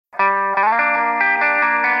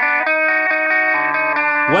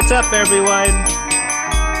What's up, everyone?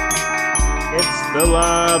 It's the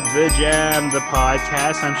Love, the Jam, the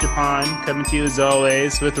podcast. I'm Shapan, coming to you as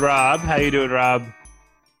always with Rob. How you doing, Rob?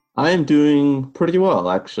 I am doing pretty well,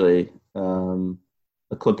 actually. The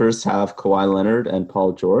Clippers have Kawhi Leonard and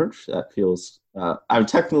Paul George. That feels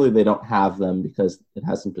technically they don't have them because it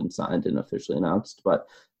hasn't been signed and officially announced, but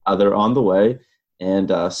they're on the way. And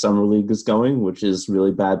Summer League is going, which is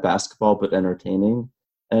really bad basketball but entertaining.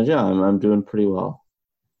 And yeah, I'm doing pretty well.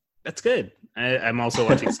 That's good. I'm also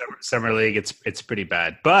watching Summer League. It's pretty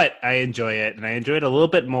bad, but I enjoy it, and I enjoy it a little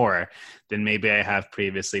bit more than maybe I have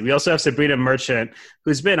previously. We also have Sabrina Merchant,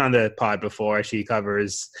 who's been on the pod before. She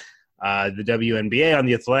covers the WNBA on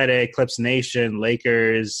The Athletic, Clips Nation,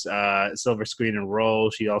 Lakers, Silver Screen and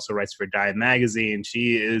Roll. She also writes for Dime Magazine.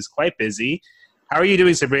 She is quite busy. How are you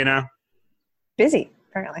doing, Sabrina? Busy,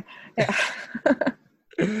 apparently. Yeah.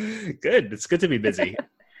 Good. It's good to be busy.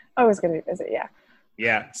 Always going to be busy, yeah.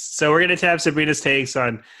 Yeah. So we're going to have Sabrina's takes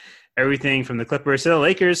on everything from the Clippers to the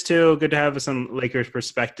Lakers, too. Good to have some Lakers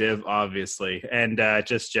perspective, obviously, and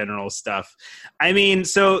just general stuff. I mean,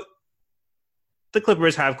 so the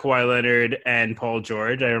Clippers have Kawhi Leonard and Paul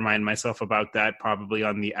George. I remind myself about that probably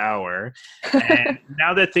on the hour. And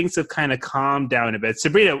now that things have kind of calmed down a bit,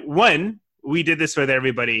 Sabrina, one, we did this with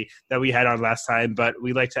everybody that we had on last time, but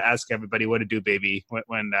we like to ask everybody what to do, baby,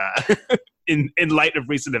 when in light of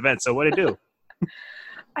recent events. So what to do?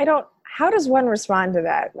 How does one respond to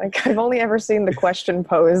that? Like, I've only ever seen the question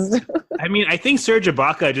posed. I mean, I think Serge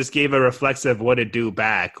Ibaka just gave a reflexive what to do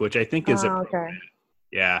back, which I think is okay.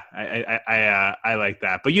 Yeah, I like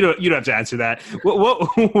that, but you don't have to answer that.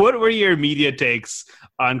 What were your media takes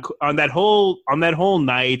on that whole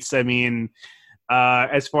night? I mean,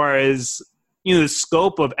 as far as the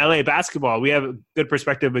scope of LA basketball, we have a good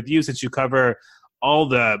perspective with you since you cover all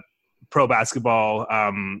the pro basketball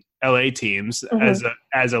LA teams. Mm-hmm.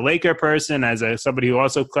 As a Laker person, as somebody who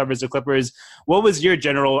also covers the Clippers, what was your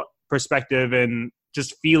general perspective and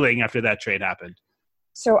just feeling after that trade happened?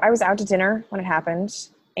 So I was out to dinner when it happened,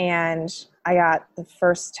 and I got the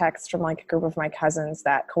first text from like a group of my cousins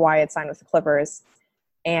that Kawhi had signed with the Clippers,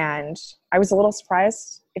 and I was a little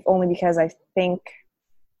surprised, if only because I think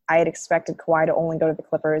I had expected Kawhi to only go to the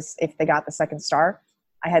Clippers if they got the second star.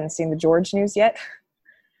 I hadn't seen the George news yet.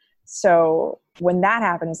 So when that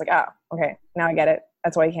happened, it's like, oh, okay, now I get it.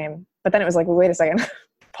 That's why he came. But then it was like, well, wait a second,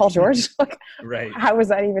 Paul George? Like, right. How was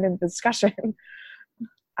that even in the discussion?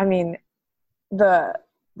 I mean, the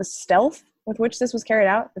stealth with which this was carried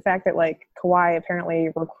out, the fact that like Kawhi apparently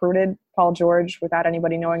recruited Paul George without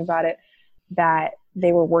anybody knowing about it, that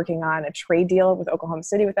they were working on a trade deal with Oklahoma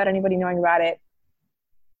City without anybody knowing about it.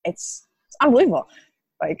 It's unbelievable.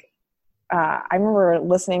 Like, I remember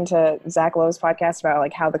listening to Zach Lowe's podcast about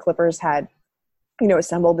like how the Clippers had,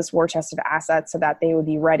 assembled this war chest of assets so that they would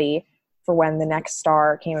be ready for when the next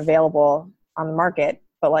star came available on the market.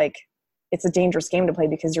 But like, it's a dangerous game to play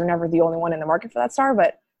because you're never the only one in the market for that star.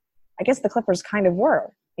 But I guess the Clippers kind of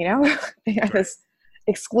were, they had this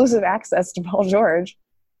exclusive access to Paul George.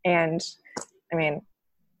 And I mean,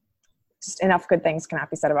 just enough good things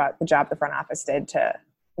cannot be said about the job the front office did to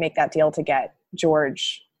make that deal to get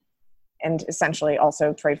George and essentially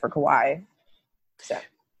also trade for Kawhi. So,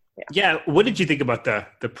 yeah. What did you think about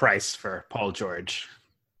the price for Paul George?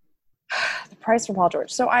 The price for Paul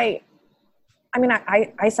George. So I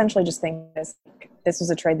essentially just think this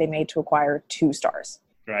was a trade they made to acquire two stars.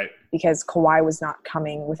 Right. Because Kawhi was not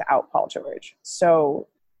coming without Paul George. So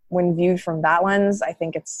when viewed from that lens, I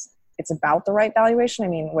think it's about the right valuation. I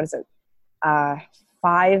mean, what is it?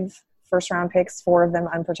 5 first-round picks, 4 of them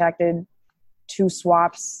unprotected, 2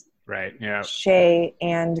 swaps. Right, yeah. Shea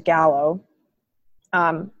and Gallo.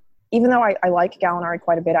 Even though I like Gallinari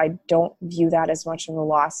quite a bit, I don't view that as much of a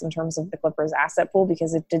loss in terms of the Clippers' asset pool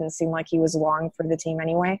because it didn't seem like he was long for the team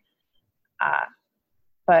anyway.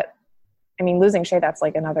 But, I mean, losing Shea, that's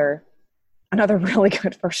like another really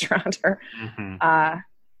good first-rounder. Mm-hmm.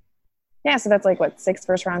 Yeah, so that's like, 6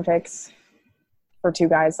 first-round picks for 2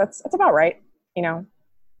 guys. That's about right.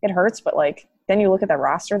 It hurts, but, like, then you look at the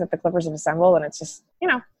roster that the Clippers have assembled, and it's just,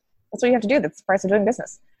 that's what you have to do. That's the price of doing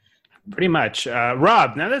business. Pretty much.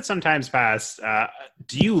 Rob, now that some time's passed,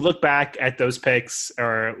 do you look back at those picks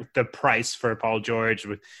or the price for Paul George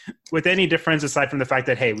with any difference aside from the fact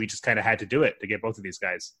that, hey, we just kind of had to do it to get both of these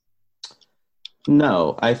guys?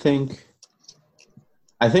 No, I think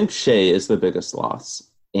Shea is the biggest loss.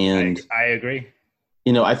 And I agree.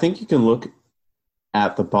 I think you can look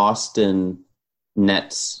at the Boston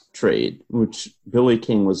Nets trade, which Billy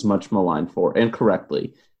King was much maligned for, and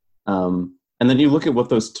correctly. And then you look at what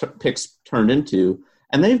those picks turned into,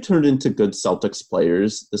 and they've turned into good Celtics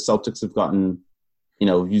players. The Celtics have gotten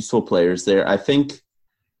useful players there. I think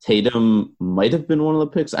Tatum might have been one of the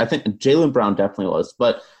picks. I think Jaylen Brown definitely was,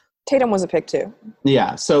 but Tatum was a pick too.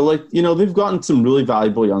 Yeah, so they've gotten some really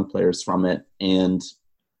valuable young players from it, and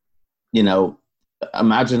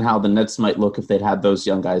imagine how the Nets might look if they'd had those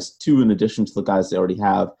young guys too, in addition to the guys they already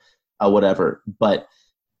have, whatever. But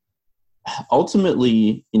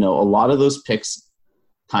ultimately, a lot of those picks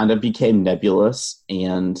kind of became nebulous,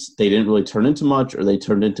 and they didn't really turn into much, or they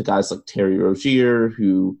turned into guys like Terry Rozier,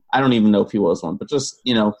 who I don't even know if he was one, but just,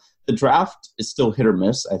 the draft is still hit or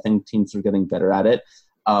miss. I think teams are getting better at it.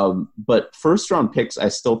 But first-round picks, I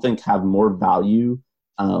still think, have more value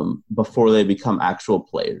before they become actual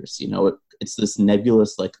players. It's this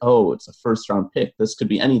nebulous, it's a first-round pick. This could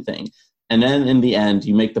be anything. And then in the end,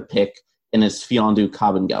 you make the pick, and it's Fiondu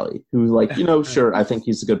Kabengele, who, sure, I think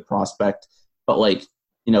he's a good prospect, but,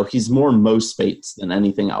 he's more Mo Spates than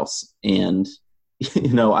anything else. And,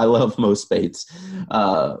 I love Mo Spates,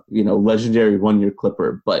 legendary one-year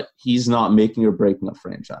Clipper, but he's not making or breaking a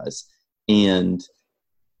franchise. And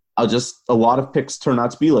a lot of picks turn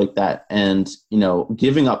out to be like that. And,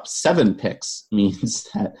 giving up 7 picks means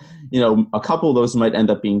that, a couple of those might end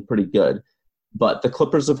up being pretty good. But the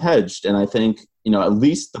Clippers have hedged, and I think, at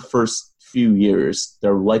least the first few years,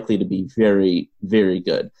 they're likely to be very, very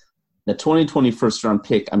good. The 2020 first-round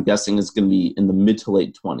pick, I'm guessing, is going to be in the mid to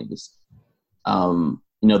late 20s.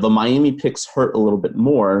 The Miami picks hurt a little bit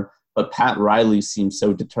more, but Pat Riley seems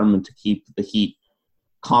so determined to keep the Heat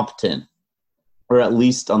competent, or at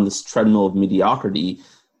least on this treadmill of mediocrity,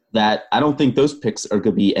 that I don't think those picks are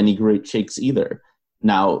going to be any great shakes either.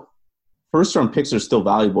 Now, first-round picks are still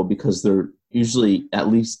valuable because they're usually at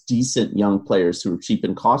least decent young players who are cheap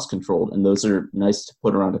and cost-controlled, and those are nice to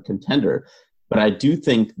put around a contender. But I do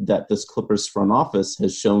think that this Clippers front office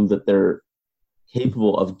has shown that they're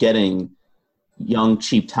capable of getting young,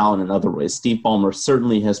 cheap talent in other ways. Steve Ballmer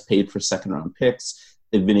certainly has paid for second-round picks.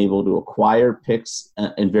 They've been able to acquire picks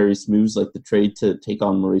in various moves, like the trade to take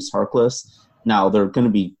on Maurice Harkless. Now, they're going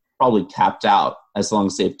to be probably capped out as long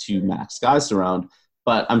as they have 2 max guys around,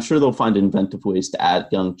 but I'm sure they'll find inventive ways to add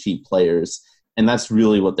young, cheap players, and that's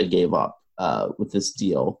really what they gave up with this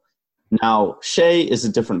deal. Now, Shea is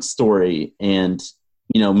a different story, and,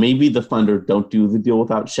 maybe the Thunder don't do the deal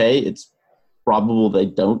without Shea. It's probable they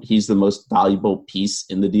don't. He's the most valuable piece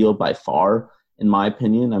in the deal by far, in my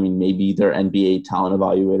opinion. I mean, maybe they're NBA talent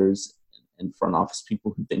evaluators and front office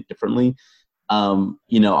people who think differently.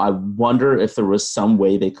 I wonder if there was some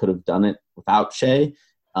way they could have done it without Shea.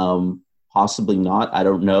 Possibly not. I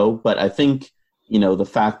don't know. But I think, the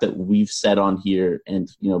fact that we've said on here, and,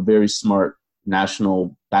 very smart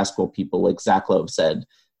national basketball people like Zach Lowe said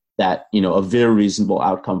that, a very reasonable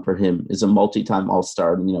outcome for him is a multi-time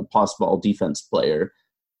all-star and, possible all-defense player.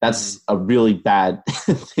 That's a really bad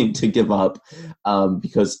thing to give up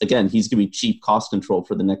because, again, he's going to be cheap cost control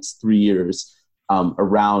for the next 3 years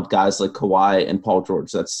around guys like Kawhi and Paul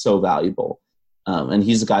George. That's so valuable. And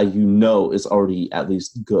he's a guy is already at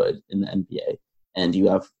least good in the NBA, and you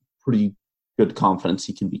have pretty good confidence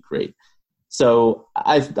he can be great. So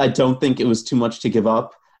I don't think it was too much to give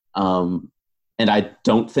up. And I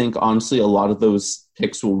don't think, honestly, a lot of those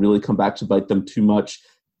picks will really come back to bite them too much.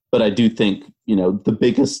 But I do think, the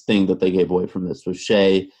biggest thing that they gave away from this was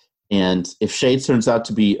Shea. And if Shea turns out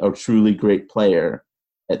to be a truly great player,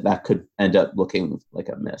 that could end up looking like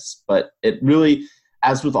a miss. But it really,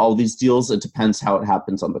 as with all these deals, it depends how it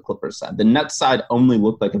happens on the Clippers side. The Nets side only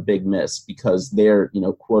looked like a big miss because their,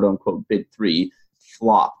 quote unquote, big 3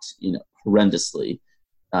 flopped, horrendously.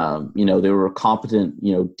 They were a competent,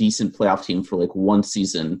 decent playoff team for like 1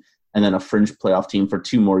 season, and then a fringe playoff team for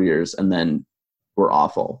 2 more years, and then were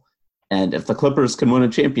awful. And if the Clippers can win a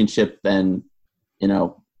championship, then,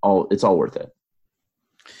 it's all worth it.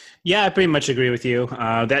 Yeah, I pretty much agree with you.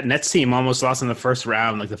 That Nets team almost lost in the first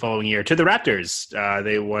round, like the following year, to the Raptors.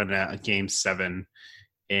 They won Game 7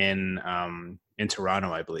 in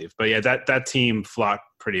Toronto, I believe. But yeah, that team flopped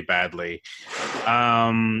pretty badly.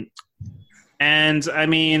 And I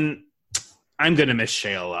mean, I'm gonna miss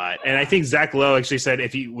Shea a lot. And I think Zach Lowe actually said,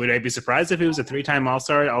 would I be surprised if he was a 3-time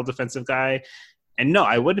All-Star, all-defensive guy? And no,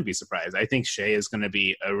 I wouldn't be surprised. I think Shea is going to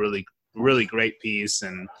be a really, really great piece,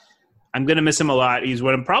 and I'm going to miss him a lot. He's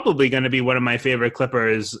probably going to be one of my favorite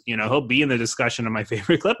Clippers. He'll be in the discussion of my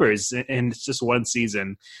favorite Clippers, and it's just 1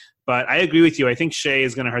 season. But I agree with you. I think Shea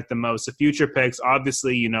is going to hurt the most. The future picks,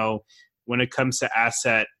 obviously, when it comes to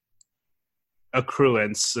asset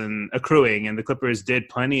accruing, and the Clippers did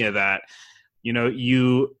plenty of that.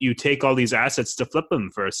 You take all these assets to flip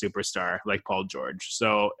them for a superstar like Paul George.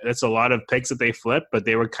 So that's a lot of picks that they flip, but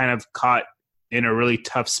they were kind of caught in a really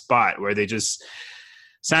tough spot where they just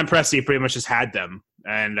 – Sam Presti pretty much just had them,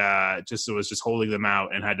 and it was just holding them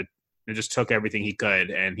out and it just took everything he could,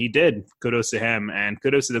 and he did. Kudos to him, and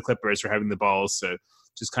kudos to the Clippers for having the balls to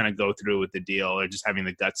just kind of go through with the deal, or just having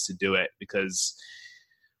the guts to do it, because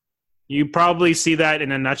you probably see that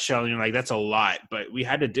in a nutshell and you're like, that's a lot, but we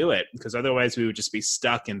had to do it because otherwise we would just be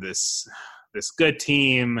stuck in this good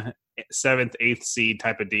team, 7th, 8th seed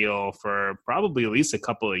type of deal for probably at least a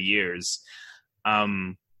couple of years.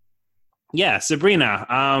 Yeah,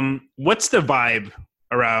 Sabrina, what's the vibe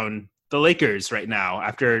around the Lakers right now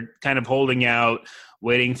after kind of holding out,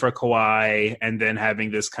 waiting for Kawhi, and then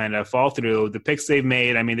having this kind of fall through? The picks they've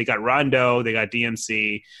made, I mean, they got Rondo, they got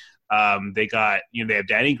DMC, they got, they have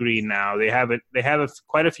Danny Green now. They have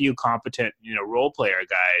quite a few competent, role player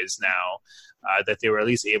guys now that they were at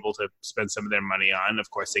least able to spend some of their money on. Of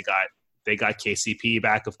course, they got KCP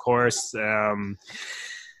back, of course.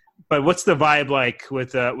 But what's the vibe like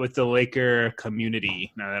with the Laker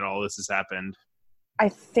community now that all this has happened? I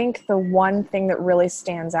think the one thing that really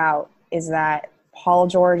stands out is that Paul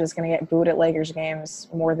George is going to get booed at Lakers games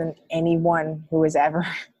more than anyone who has ever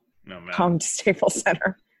come to Staples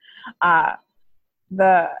Center.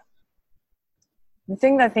 The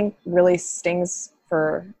thing that I think really stings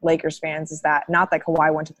for Lakers fans is that not that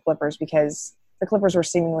Kawhi went to the Clippers, because the Clippers were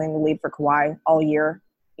seemingly in the lead for Kawhi all year.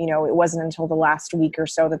 It wasn't until the last week or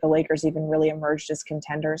so that the Lakers even really emerged as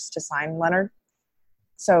contenders to sign Leonard.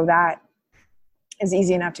 So that is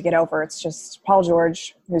easy enough to get over. It's just Paul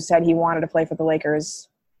George, who said he wanted to play for the Lakers,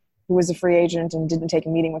 who was a free agent and didn't take a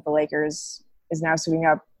meeting with the Lakers, is now suiting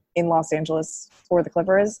up in Los Angeles for the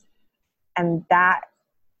Clippers. And that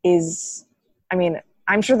is,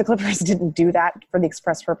 I'm sure the Clippers didn't do that for the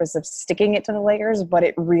express purpose of sticking it to the Lakers, but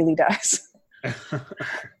it really does.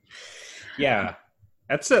 Yeah.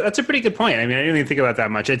 That's a pretty good point. I didn't even think about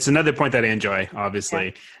that much. It's another point that I enjoy,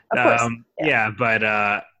 obviously. Yeah, of course. But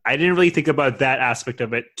I didn't really think about that aspect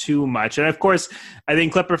of it too much. And of course, I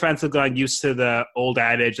think Clipper fans have gotten used to the old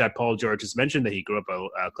adage that Paul George has mentioned, that he grew up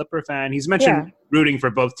a Clipper fan. He's mentioned rooting for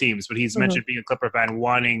both teams, but he's mentioned being a Clipper fan,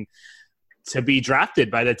 wanting to be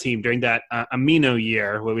drafted by the team during that Amino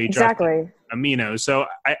year where we drafted Amino. So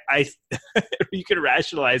I you can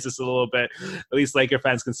rationalize this a little bit. At least Laker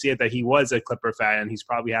fans can see it, that he was a Clipper fan and he's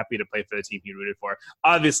probably happy to play for the team he rooted for.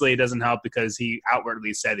 Obviously, it doesn't help because he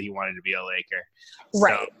outwardly said that he wanted to be a Laker.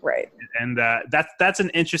 Right. And that's an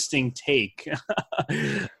interesting take.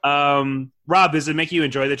 Rob, does it make you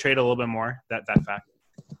enjoy the trade a little bit more, that fact?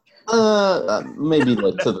 Maybe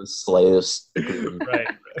to the slightest degree. Right.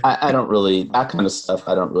 I don't really, that kind of stuff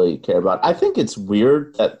I don't really care about. I think it's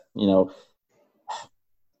weird that,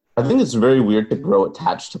 I think it's very weird to grow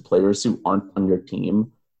attached to players who aren't on your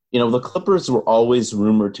team. The Clippers were always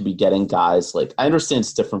rumored to be getting guys I understand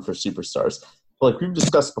it's different for superstars, but we've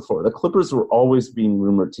discussed before, the Clippers were always being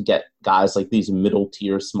rumored to get guys like these middle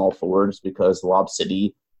tier small forwards because Lob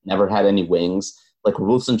City never had any wings, like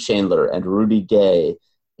Wilson Chandler and Rudy Gay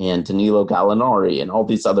and Danilo Gallinari and all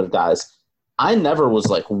these other guys. I never was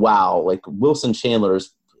wow, Wilson Chandler,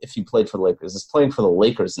 if he played for the Lakers, is playing for the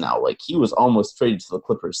Lakers now. He was almost traded to the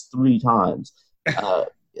Clippers 3 times. I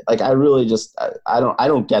really just, I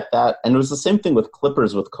don't get that. And it was the same thing with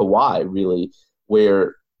Clippers with Kawhi, really,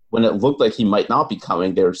 where when it looked like he might not be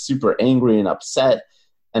coming, they were super angry and upset.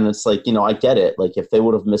 And it's I get it. If they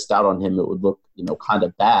would have missed out on him, it would look, kind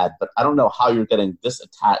of bad. But I don't know how you're getting this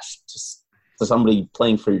attached to somebody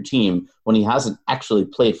playing for your team when he hasn't actually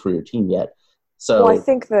played for your team yet. So, well, I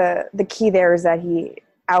think the key there is that he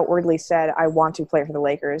outwardly said, I want to play for the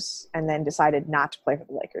Lakers, and then decided not to play for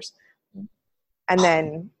the Lakers. And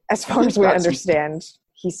then, as far as we understand,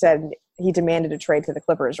 he said he demanded a trade to the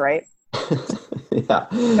Clippers, right? Yeah.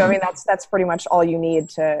 So, that's pretty much all you need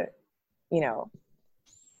to,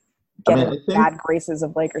 get in the bad graces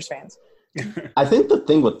of Lakers fans. I think the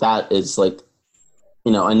thing with that is, I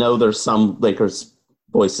know there's some Lakers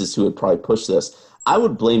voices who would probably push this. I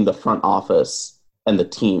would blame the front office and the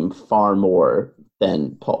team far more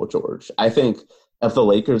than Paul George. I think if the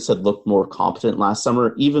Lakers had looked more competent last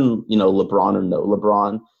summer, even, LeBron or no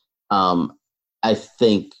LeBron, I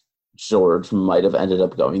think George might have ended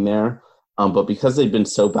up going there. But because they've been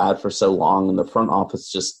so bad for so long and the front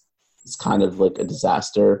office just is kind of a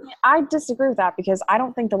disaster. I disagree with that because I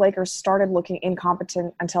don't think the Lakers started looking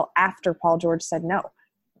incompetent until after Paul George said no.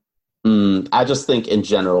 I just think in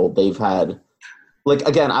general they've had,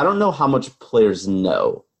 again, I don't know how much players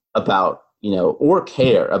know about, or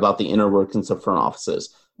care about the inner workings of front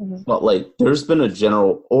offices. Mm-hmm. But there's been a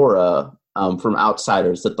general aura from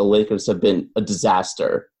outsiders that the Lakers have been a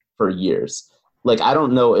disaster for years. I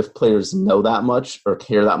don't know if players know that much or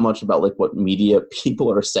care that much about what media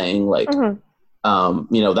people are saying.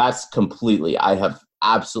 Mm-hmm. That's completely, I have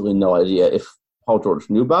absolutely no idea if Paul George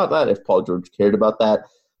knew about that, if Paul George cared about that.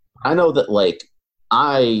 I know that, like,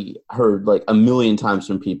 I heard like a million times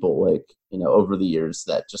from people, like, over the years,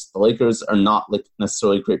 that just the Lakers are not like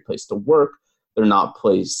necessarily a great place to work. They're not a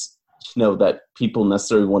place, that people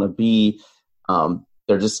necessarily want to be.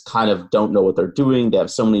 They're just kind of don't know what they're doing. They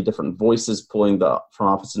have so many different voices pulling the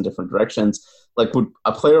front office in different directions. Like, would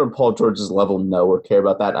a player of Paul George's level know or care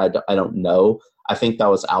about that? I don't know. I think that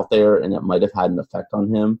was out there, and it might have had an effect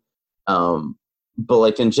on him. But,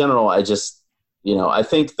 like, in general, I just, I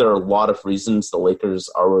think there are a lot of reasons the Lakers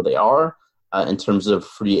are where they are in terms of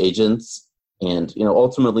free agents. And,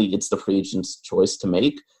 ultimately it's the free agent's choice to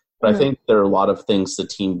make. But I think there are a lot of things the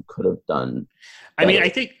team could have done. I mean, I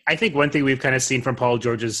think one thing we've kind of seen from Paul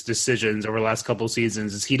George's decisions over the last couple of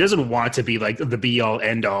seasons is he doesn't want to be like the be all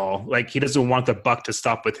end all. Like, he doesn't want the buck to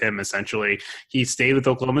stop with him. Essentially, he stayed with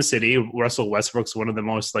Oklahoma City. Russell Westbrook's one of the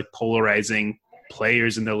most like polarizing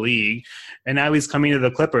players in the league, and now he's coming to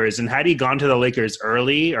the Clippers. And had he gone to the Lakers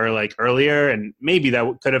early or like earlier, and maybe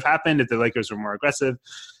that could have happened if the Lakers were more aggressive,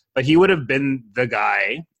 but he would have been the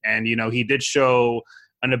guy. And he did show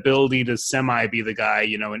an ability to semi be the guy,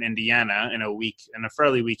 in Indiana in a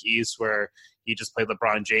fairly weak East, where he just played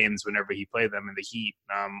LeBron James whenever he played them in the Heat,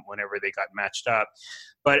 whenever they got matched up.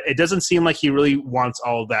 But it doesn't seem like he really wants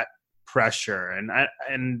all that pressure.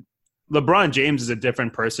 And LeBron James is a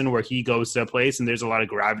different person, where he goes to a place and there's a lot of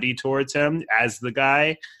gravity towards him as the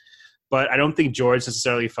guy. But I don't think George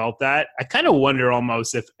necessarily felt that. I kind of wonder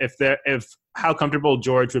almost if how comfortable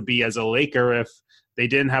George would be as a Laker if they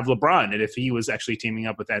didn't have LeBron, and if he was actually teaming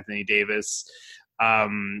up with Anthony Davis.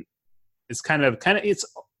 It's kind of it's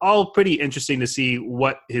all pretty interesting to see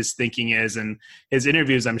what his thinking is, and his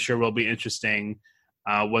interviews I'm sure will be interesting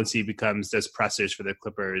once he does pressers for the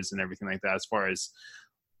Clippers and everything like that. As far as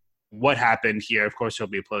what happened here, of course he'll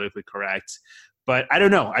be politically correct, but I don't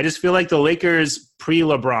know. I just feel like the Lakers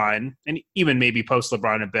pre-LeBron and even maybe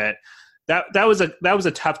post-LeBron a bit, that was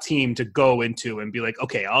a tough team to go into and be like,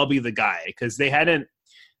 okay, I'll be the guy, because they hadn't.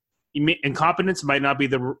 Incompetence might not be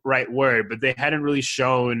the right word, but they hadn't really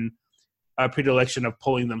shown a predilection of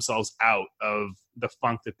pulling themselves out of the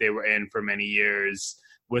funk that they were in for many years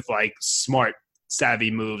with like smart, savvy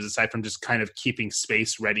moves, aside from just kind of keeping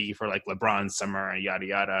space ready for like LeBron's summer and yada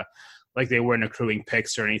yada. Like, they weren't accruing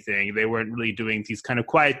picks or anything. They weren't really doing these kind of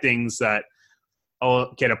quiet things that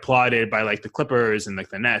all get applauded by like the Clippers and like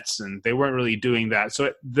the Nets, and they weren't really doing that.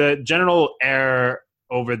 So the general air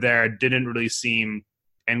over there didn't really seem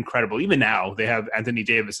incredible. Even now they have Anthony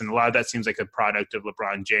Davis, and a lot of that seems like a product of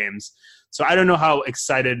LeBron James. So I don't know how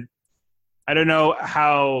excited. I don't know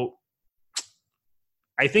how.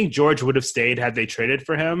 I think George would have stayed had they traded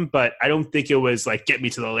for him, but I don't think it was like get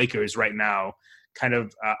me to the Lakers right now kind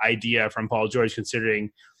of idea from Paul George,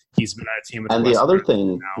 considering he's been on a team with. And the other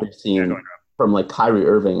thing we've seen from like Kyrie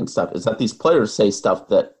Irving and stuff is that these players say stuff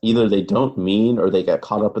that either they don't mean or they get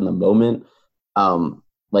caught up in the moment.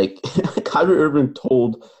 Like Kyrie Irving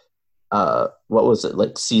told, what was it,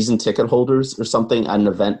 like season ticket holders or something at an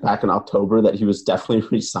event back in October that he was definitely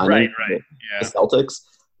re-signing the Celtics.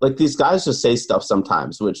 Like, these guys just say stuff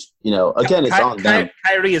sometimes, which, again, it's on them.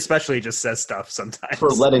 Kyrie especially just says stuff sometimes. For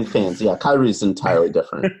letting fans, yeah, Kyrie's entirely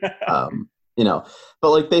different. But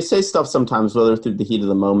like, they say stuff sometimes, whether through the heat of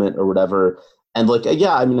the moment or whatever. And like,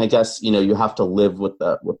 yeah, I mean, I guess, you have to live with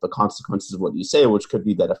the consequences of what you say, which could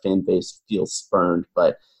be that a fan base feels spurned.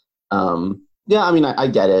 But yeah, I mean, I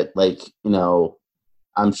get it. Like,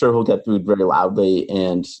 I'm sure he'll get booed very loudly.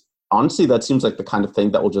 And honestly, that seems like the kind of thing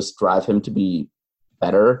that will just drive him to be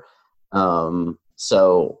better.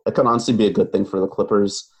 So it could honestly be a good thing for the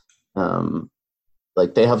Clippers.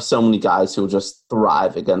 Like, they have so many guys who will just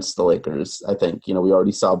thrive against the Lakers. I think, we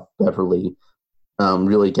already saw Beverly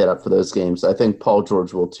really get up for those games. I think Paul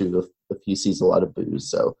George will too if he sees a lot of boos.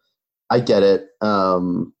 So I get it.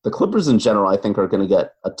 The Clippers in general, I think, are going to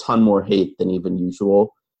get a ton more hate than even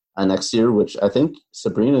usual next year, which I think,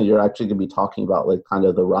 Sabrina, you're actually going to be talking about, like, kind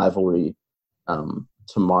of the rivalry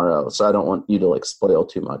tomorrow. So I don't want you to, like, spoil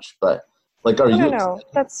too much. But, like, are you? No.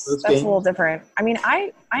 That's a little different. I mean,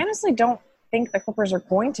 I honestly don't think the Clippers are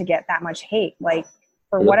going to get that much hate. Like,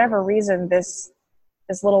 for whatever reason, this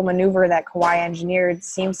little maneuver that Kawhi engineered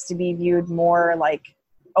seems to be viewed more like,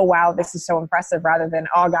 oh, wow, this is so impressive, rather than,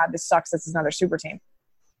 oh, God, this sucks, this is another super team.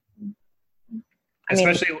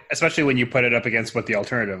 Especially when you put it up against what the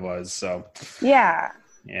alternative was. So yeah.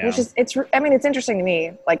 Which is, it's interesting to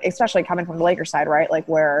me, like, especially coming from the Lakers side, right? Like,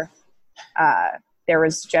 where there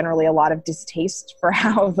was generally a lot of distaste for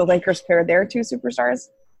how the Lakers paired their two superstars.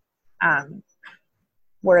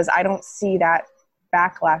 Whereas I don't see that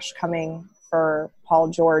backlash coming for Paul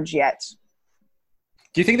George yet.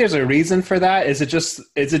 Do you think there's a reason for that? Is it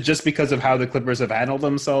just because of how the Clippers have handled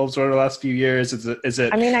themselves over the last few years? Is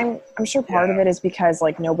it? I mean, I'm sure part of it is because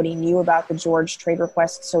like nobody knew about the George trade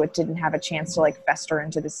request, so it didn't have a chance to like fester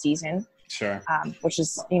into the season. Sure. Which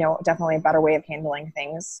is, definitely a better way of handling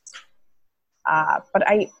things. But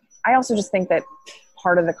I also just think that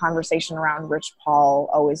part of the conversation around Rich Paul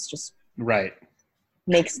always just right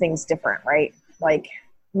makes things different, right? Like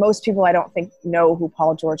most people, I don't think know who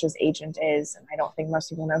Paul George's agent is, and I don't think most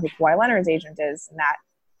people know who Kawhi Leonard's agent is, and that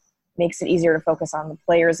makes it easier to focus on the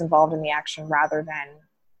players involved in the action rather than,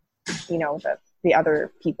 the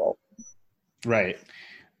other people. Right.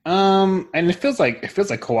 And it feels like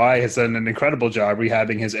Kawhi has done an incredible job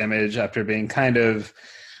rehabbing his image after being kind of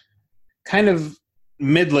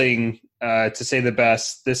middling, to say the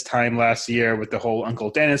best, this time last year with the whole Uncle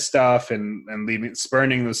Dennis stuff and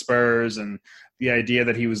spurning the Spurs and the idea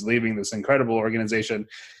that he was leaving this incredible organization.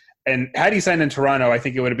 And had he signed in Toronto, I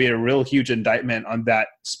think it would have been a real huge indictment on that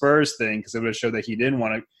Spurs thing, because it would have showed that he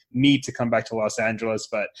didn't need to come back to Los Angeles,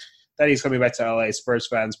 but that he's coming back to LA. Spurs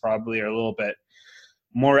fans probably are a little bit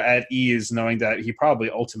more at ease knowing that he probably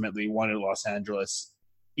ultimately wanted Los Angeles,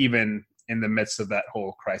 even in the midst of that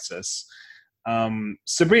whole crisis.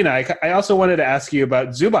 Sabrina, I also wanted to ask you about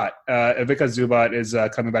Zubac. Ivica Zubac is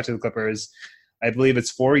coming back to the Clippers. I believe it's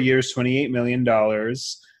 4 years, $28 million.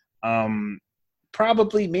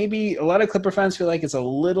 Probably, maybe a lot of Clipper fans feel like it's a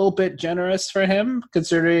little bit generous for him,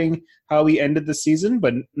 considering how he ended the season,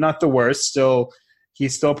 but not the worst.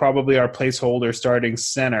 He's still probably our placeholder starting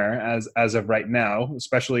center as of right now,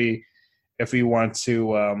 especially if we want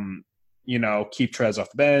to, keep Trez off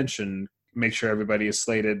the bench and make sure everybody is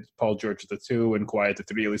slated, Paul George at the 2 and Kawhi at the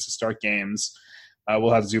 3, at least to start games.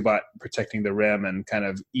 We'll have Zubac protecting the rim and kind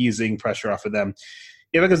of easing pressure off of them.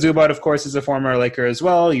 Ivica Zubac, of course, is a former Laker as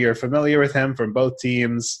well. You're familiar with him from both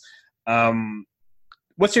teams.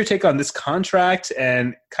 What's your take on this contract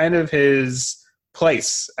and kind of his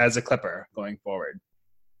place as a Clipper going forward?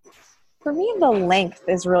 For me, the length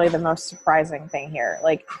is really the most surprising thing here.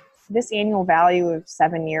 Like, this annual value of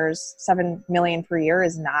 7 years, $7 million per year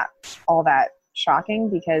is not all that shocking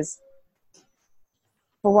because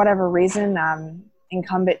for whatever reason,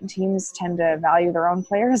 incumbent teams tend to value their own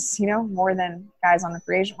players, more than guys on the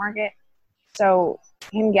free agent market. So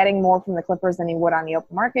him getting more from the Clippers than he would on the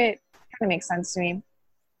open market kind of makes sense to me.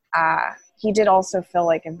 He did also fill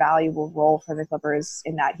like a valuable role for the Clippers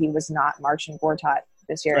in that he was not Marcin Gortat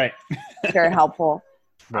this year. Right. Very helpful.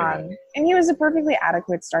 Right. And he was a perfectly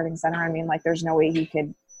adequate starting center. I mean, like, there's no way he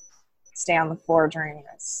could stay on the floor during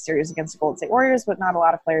a series against the Golden State Warriors, but not a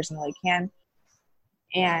lot of players in the league can.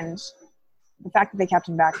 And the fact that they kept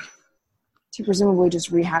him back to presumably just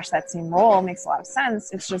rehash that same role makes a lot of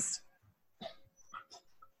sense. It's just,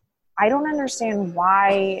 I don't understand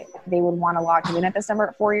why they would want to lock him in at this number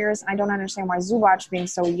at 4 years. I don't understand why Zubac, being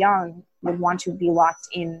so young, would want to be locked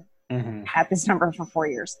in at this number for 4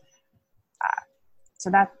 years. So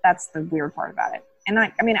that's the weird part about it. And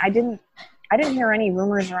I didn't hear any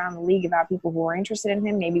rumors around the league about people who were interested in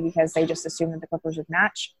him, maybe because they just assumed that the Clippers would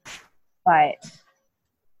match. But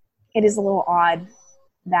it is a little odd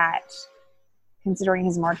that, considering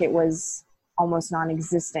his market was almost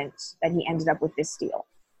non-existent, that he ended up with this deal.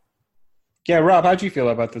 Yeah, Rob, how do you feel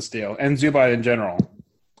about this deal and Zubac in general?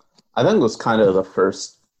 I think it was kind of the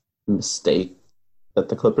first mistake that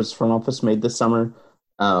the Clippers front office made this summer.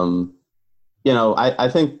 I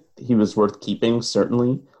think he was worth keeping,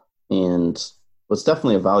 certainly, and was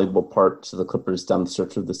definitely a valuable part to the Clippers down the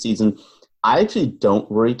stretch of the season. I actually don't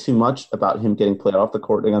worry too much about him getting played off the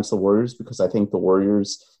court against the Warriors because I think the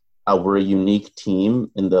Warriors were a unique team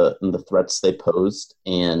in the threats they posed,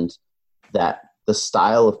 and that the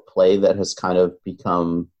style of play that has kind of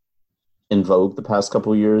become in vogue the past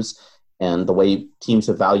couple of years, and the way teams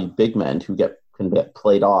have valued big men who can get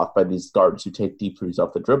played off by these guards who take deep threes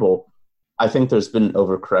off the dribble, I think there's been an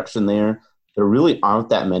overcorrection there. There really aren't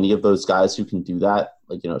that many of those guys who can do that.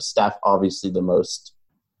 Like, Steph, obviously the most,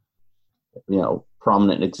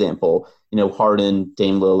 prominent example. Harden,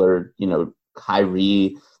 Dame Lillard,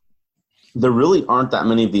 Kyrie. There really aren't that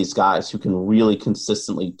many of these guys who can really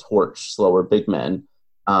consistently torch slower big men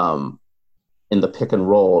in the pick and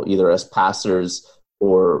roll, either as passers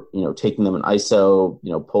or, taking them in ISO,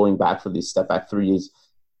 pulling back for these step back threes.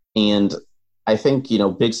 And I think,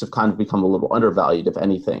 bigs have kind of become a little undervalued, if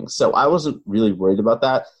anything. So I wasn't really worried about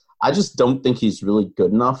that. I just don't think he's really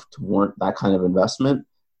good enough to warrant that kind of investment.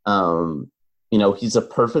 He's a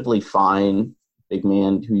perfectly fine big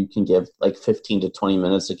man who you can give like 15 to 20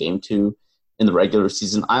 minutes a game to in the regular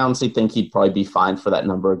season. I honestly think he'd probably be fine for that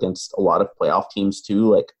number against a lot of playoff teams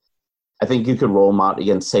too. Like, I think you could roll him out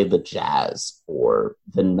against, say, the Jazz or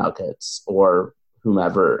the Nuggets or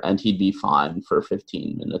whomever, and he'd be fine for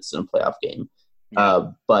 15 minutes in a playoff game.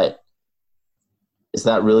 But is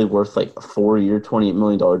that really worth like a 4-year, $28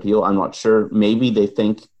 million deal? I'm not sure. Maybe they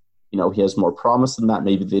think, he has more promise than that.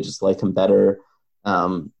 Maybe they just like him better.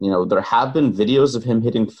 There have been videos of him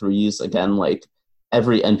hitting threes. Again, like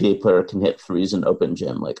every NBA player can hit threes in open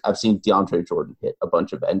gym. Like I've seen DeAndre Jordan hit a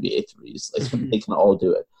bunch of NBA threes. Like they can all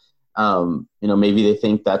do it. Maybe they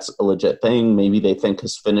think that's a legit thing. Maybe they think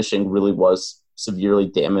his finishing really was severely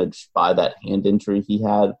damaged by that hand injury he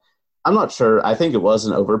had. I'm not sure. I think it was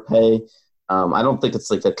an overpay. I don't think it's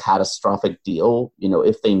like a catastrophic deal.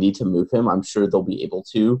 If they need to move him, I'm sure they'll be able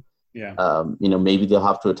to. Yeah. Maybe they'll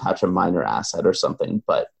have to attach a minor asset or something,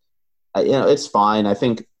 but it's fine. I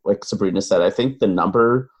think, like Sabrina said, I think the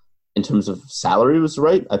number in terms of salary was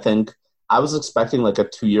right. I think I was expecting like a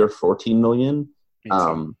 2-year, $14 million,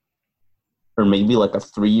 or maybe like a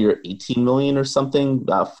 3-year, $18 million or something.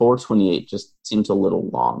 $428 just seems a little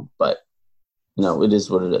long, but it is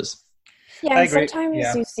what it is. Yeah, and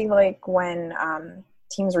sometimes you see like when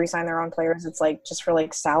teams re-sign their own players, it's like just for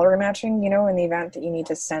like salary matching, in the event that you need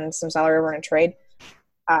to send some salary over in a trade.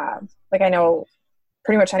 Like I know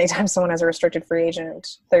pretty much anytime someone has a restricted free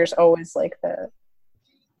agent, there's always like the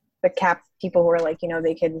cap people who are like,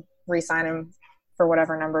 they could re-sign him for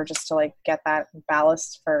whatever number just to like get that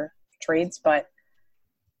ballast for trades. But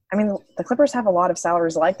I mean, the Clippers have a lot of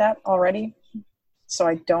salaries like that already. So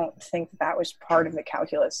I don't think that was part of the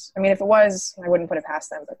calculus. I mean, if it was, I wouldn't put it past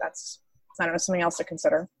them, but that's, I don't know, something else to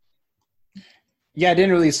consider. Yeah, it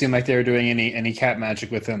didn't really seem like they were doing any cap magic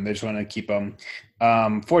with him. They just want to keep him.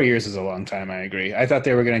 4 years is a long time, I agree. I thought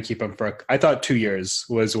they were going to keep him I thought 2 years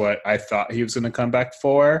was what I thought he was going to come back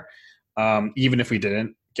for, even if we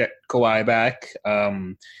didn't get Kawhi back.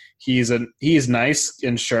 He is nice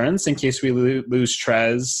insurance in case we lose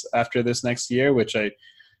Trez after this next year, which I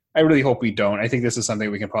really hope we don't. I think this is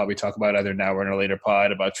something we can probably talk about either now or in a later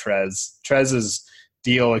pod about Trez. Trez's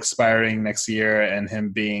deal expiring next year and him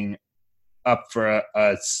being up for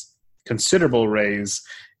a considerable raise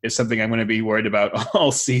is something I'm going to be worried about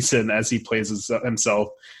all season as he plays himself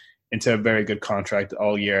into a very good contract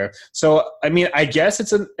all year. So, I mean, I guess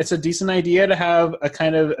it's a decent idea to have a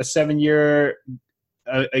kind of a 7-year,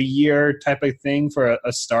 a year type of thing for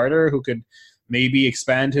a starter who could maybe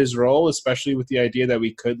expand his role, especially with the idea that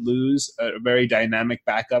we could lose a very dynamic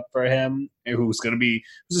backup for him, who's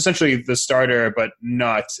essentially the starter, but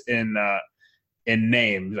not in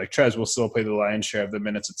name. Like Trez will still play the lion's share of the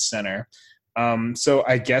minutes at center. So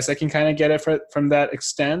I guess I can kind of get it from that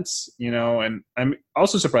extent, and I'm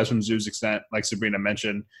also surprised from Zoo's extent, like Sabrina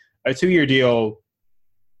mentioned. A 2-year deal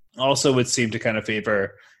also would seem to kind of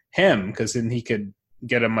favor him because then he could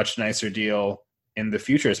get a much nicer deal in the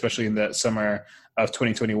future, especially in the summer of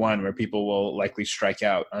 2021, where people will likely strike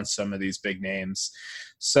out on some of these big names.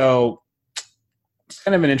 So it's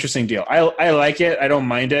kind of an interesting deal. I like it. I don't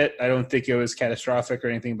mind it. I don't think it was catastrophic or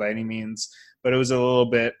anything by any means, but it was a little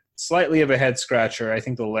bit slightly of a head scratcher. I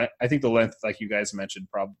think the length, like you guys mentioned,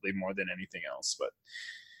 probably more than anything else, but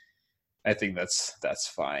I think that's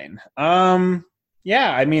fine.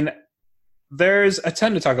 Yeah, I mean, there's a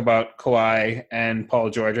ton to talk about Kawhi and Paul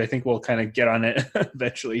George. I think we'll kind of get on it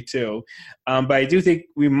eventually too. But I do think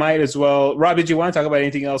we might as well. Rob, did you want to talk about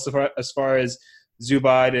anything else as far as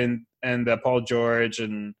Zubac and Paul George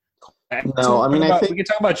and? No, I mean, I think we can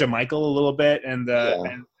talk about JaMychal a little bit and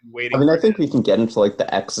waiting. I mean, I think we can get into like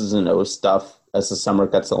the X's and O's stuff as the summer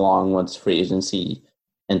gets along. Once free agency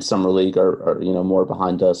and summer league are more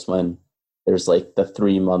behind us, when there's like the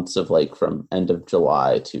 3 months of like from end of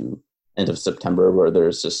July to end of September where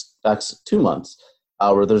that's 2 months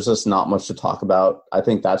where there's just not much to talk about. I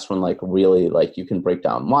think that's when like really like you can break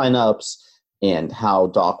down lineups and how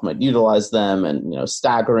Doc might utilize them and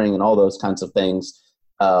staggering and all those kinds of things.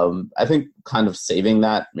 I think kind of saving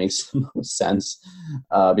that makes the most sense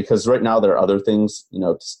because right now there are other things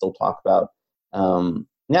to still talk about.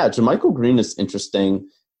 JaMychal Green is interesting.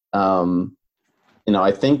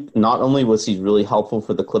 I think not only was he really helpful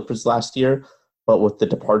for the Clippers last year, but with the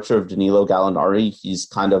departure of Danilo Gallinari, he's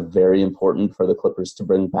kind of very important for the Clippers to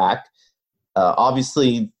bring back.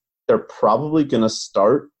 Obviously, they're probably going to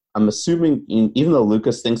start, I'm assuming, even though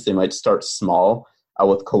Lucas thinks they might start small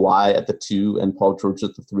with Kawhi at the 2 and Paul George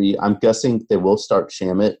at the 3, I'm guessing they will start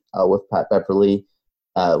Shamet with Pat Beverly,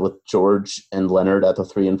 with George and Leonard at the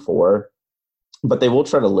 3 and 4. But they will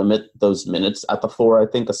try to limit those minutes at the 4, I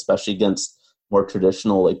think, especially against more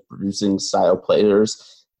traditional, like, bruising style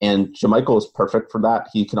players. And JaMychal is perfect for that.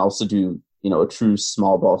 He can also do, a true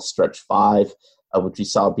small ball stretch 5, which we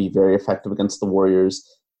saw be very effective against the Warriors.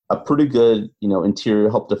 a pretty good, interior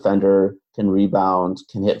help defender, can rebound,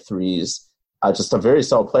 can hit threes. Just a very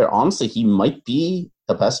solid player. Honestly, he might be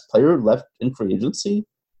the best player left in free agency,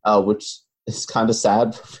 which is kind of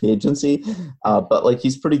sad for free agency. But like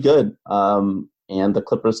he's pretty good, and the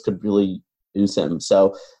Clippers could really use him.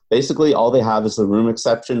 So basically, all they have is the room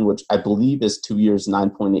exception, which I believe is 2 years,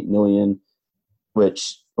 $9.8 million,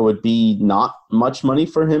 which would be not much money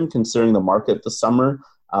for him considering the market this summer.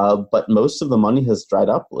 But most of the money has dried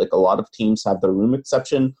up. Like a lot of teams have their room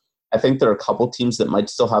exception. I think there are a couple teams that might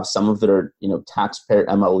still have some of their, taxpayer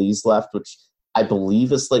MLEs left, which I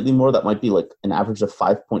believe is slightly more. That might be like an average of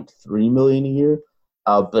 $5.3 million a year.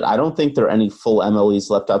 But I don't think there are any full MLEs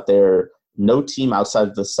left out there. No team outside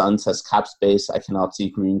of the Suns has cap space. I cannot see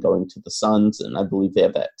Green going to the Suns, and I believe they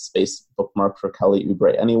have that space bookmarked for Kelly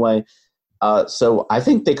Oubre anyway. So I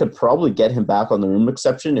think they could probably get him back on the room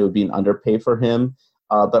exception. It would be an underpay for him.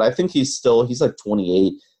 But I think he's like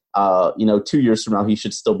 28. 2 years from now, he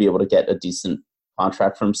should still be able to get a decent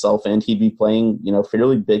contract for himself, and he'd be playing,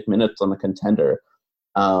 fairly big minutes on a contender.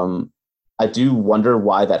 I do wonder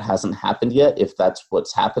why that hasn't happened yet, if that's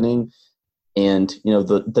what's happening. And,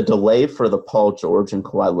 the delay for the Paul George and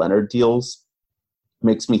Kawhi Leonard deals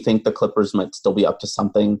makes me think the Clippers might still be up to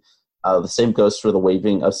something. The same goes for the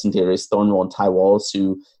waiving of Sindarius Thornwell and Ty Wallace,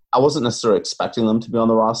 who I wasn't necessarily expecting them to be on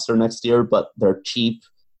the roster next year, but they're cheap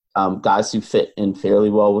guys who fit in fairly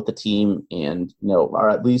well with the team and, are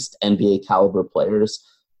at least NBA caliber players.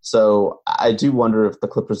 So I do wonder if the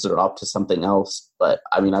Clippers are up to something else, but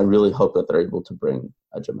I mean, I really hope that they're able to bring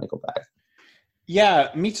JaMychal back. Yeah,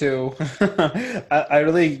 me too. I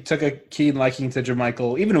really took a keen liking to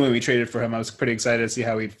JaMychal. Even when we traded for him, I was pretty excited to see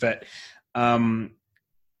how he'd fit.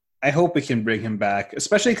 I hope we can bring him back,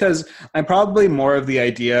 especially because I'm probably more of the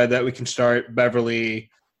idea that we can start Beverly,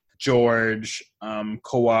 George,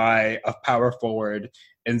 Kawhi, a power forward,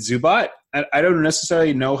 and Zubac. I don't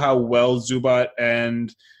necessarily know how well Zubac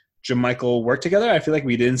and JaMychal work together. I feel like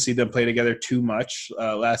we didn't see them play together too much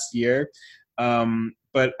last year.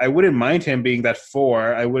 But I wouldn't mind him being that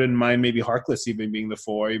 4. I wouldn't mind maybe Harkless even being the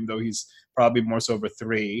 4, even though he's probably more so over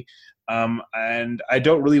 3. And I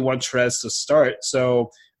don't really want Trez to start.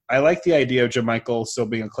 So I like the idea of JaMychal still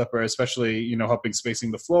being a Clipper, especially, helping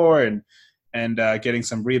spacing the floor and getting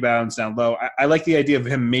some rebounds down low. I like the idea of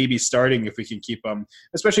him maybe starting if we can keep him,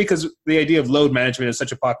 especially because the idea of load management is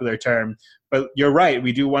such a popular term. But you're right.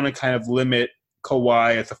 We do want to kind of limit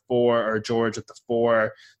Kawhi at the 4 or George at the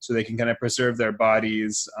 4 so they can kind of preserve their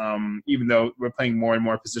bodies, even though we're playing more and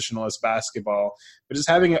more positionless basketball. But just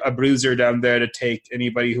having a bruiser down there to take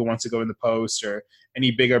anybody who wants to go in the post or any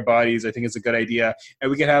bigger bodies, I think is a good idea. And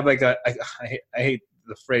we can have like I hate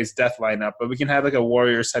the phrase death lineup, but we can have like a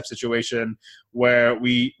Warriors type situation where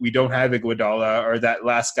we don't have Iguodala or that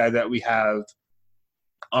last guy that we have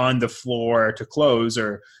on the floor to close,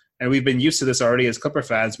 and we've been used to this already as Clipper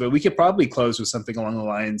fans, but we could probably close with something along the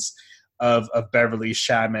lines of Beverly,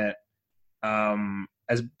 Shamet,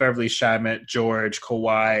 George,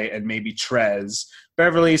 Kawhi, and maybe Trez.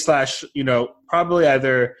 Beverly / probably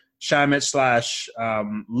either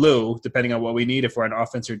Shamet / Lou, depending on what we need, if we're on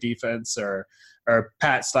offense or defense, or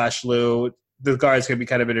Pat / Lou. The guards can be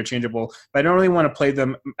kind of interchangeable, but I don't really want to play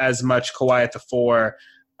them as much Kawhi at the 4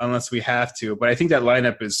 unless we have to. But I think that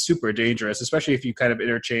lineup is super dangerous, especially if you kind of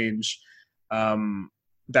interchange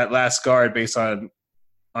that last guard based on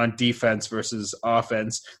defense versus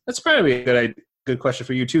offense. That's probably a good question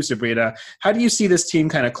for you too, Sabrina. How do you see this team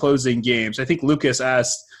kind of closing games? I think Lucas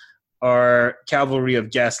asked our cavalry of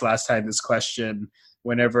guests last time this question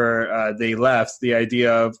whenever they left, the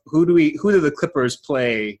idea of who do the Clippers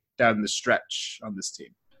play down the stretch on this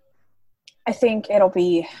team? I think it'll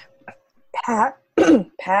be Pat,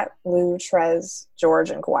 Lou, Trez, George,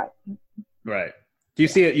 and Kawhi. Right. Do you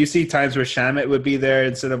see it? You see times where Shamet would be there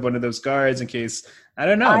instead of one of those guards in case, I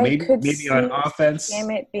don't know, maybe on offense.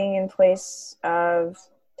 Shamet being in place of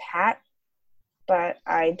Pat, but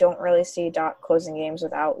I don't really see Doc closing games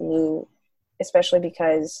without Lou, especially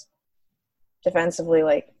because defensively,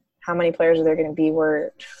 like, how many players are there going to be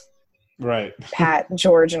where right Pat,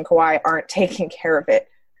 George, and Kawhi aren't taking care of it?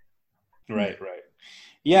 Right.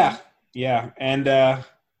 Yeah. And I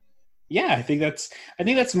think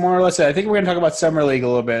that's more or less it. I think we're going to talk about Summer League a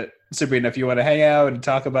little bit, Sabrina, if you want to hang out and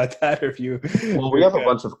talk about that, or if you. Well, we have a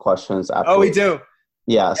bunch of questions. Oh, we do.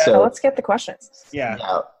 Yeah. So let's get the questions.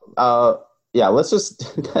 Yeah. Let's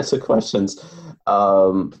just get to questions.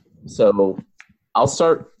 So I'll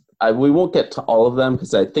start. We won't get to all of them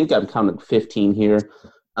because I think I'm counting 15 here.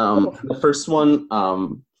 The first one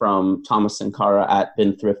from Thomas Sankara at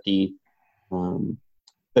Been Thrifty.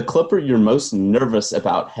 the Clipper you're most nervous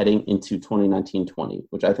about heading into 2019-20,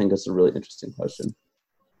 which I think is a really interesting question.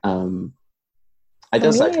 I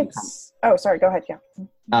guess I can. Oh, sorry. Go ahead. Yeah.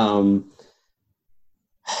 I'm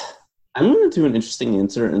going to do an interesting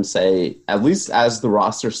answer and say, at least as the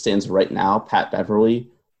roster stands right now, Pat Beverly,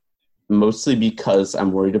 mostly because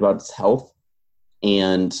I'm worried about his health,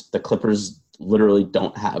 and the Clippers literally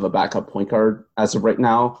don't have a backup point guard as of right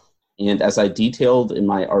now. And as I detailed in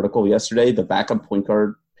my article yesterday, the backup point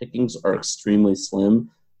guard pickings are extremely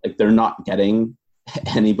slim. Like, they're not getting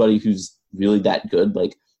anybody who's really that good.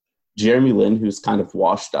 Like, Jeremy Lin, who's kind of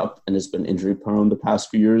washed up and has been injury prone the past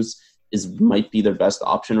few years, might be their best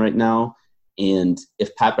option right now. And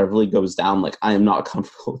if Pat Beverly goes down, like, I am not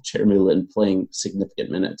comfortable with Jeremy Lin playing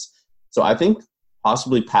significant minutes. So I think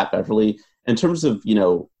possibly Pat Beverly. In terms of,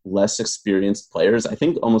 less experienced players, I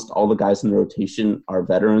think almost all the guys in the rotation are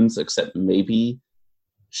veterans except maybe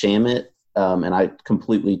Shamet. And I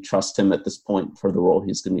completely trust him at this point for the role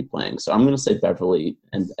he's going to be playing. So I'm going to say Beverly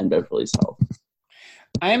and Beverly's health.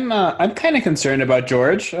 I'm kind of concerned about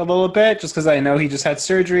George a little bit, just because I know he just had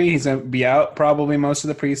surgery. He's going to be out probably most of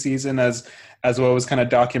the preseason, as what was kind of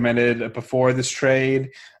documented before this trade.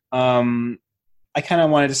 I kind of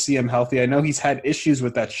wanted to see him healthy. I know he's had issues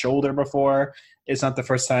with that shoulder before. It's not the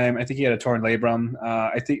first time. I think he had a torn labrum.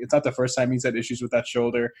 I think it's not the first time he's had issues with that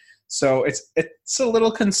shoulder. So it's a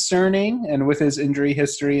little concerning. And with his injury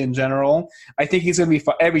history in general, I think he's going to be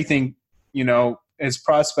everything. His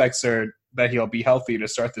prospects are that he'll be healthy to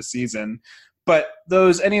start the season. But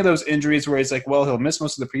any of those injuries where he's like, well, he'll miss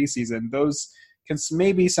most of the preseason, those can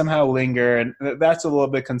maybe somehow linger. And that's a little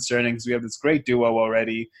bit concerning because we have this great duo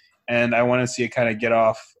already. And I want to see it kind of get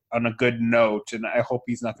off on a good note. And I hope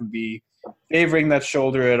he's not going to be favoring that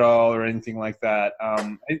shoulder at all or anything like that.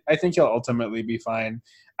 I think he'll ultimately be fine.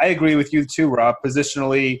 I agree with you too, Rob.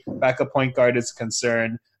 Positionally, backup point guard is a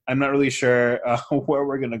concern. I'm not really sure where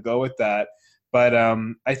we're going to go with that. But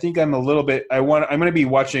I think I'm going to be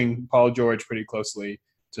watching Paul George pretty closely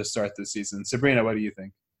to start this season. Sabrina, what do you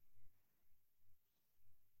think?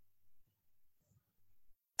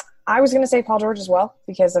 I was going to say Paul George as well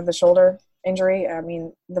because of the shoulder injury. I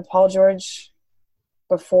mean, the Paul George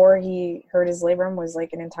before he hurt his labrum was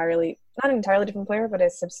like not an entirely different player, but a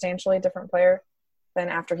substantially different player than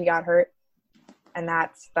after he got hurt. And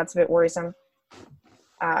that's a bit worrisome.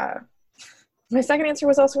 My second answer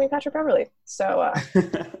was also Patrick Beverly. So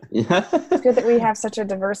it's good that we have such a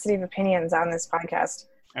diversity of opinions on this podcast.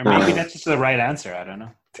 Or maybe that's just the right answer. I don't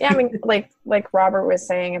know. Yeah, I mean, like Robert was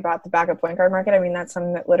saying about the backup point guard market, I mean, that's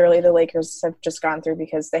something that literally the Lakers have just gone through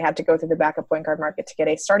because they had to go through the backup point guard market to get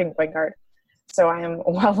a starting point guard. So I am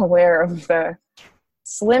well aware of the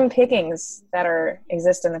slim pickings that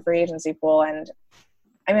exist in the free agency pool. And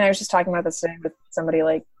I mean, I was just talking about this today with somebody.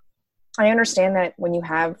 Like, I understand that when you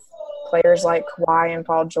have players like Kawhi and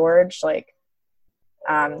Paul George,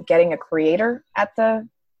 getting a creator at the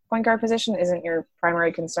point guard position isn't your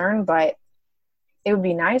primary concern, but it would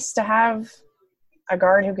be nice to have a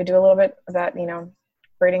guard who could do a little bit of that,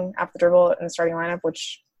 creating off the dribble in the starting lineup,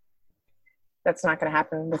 which that's not going to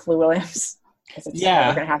happen with Lou Williams. It's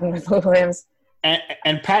never going to happen with Lou Williams.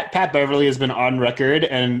 And Pat Beverly has been on record,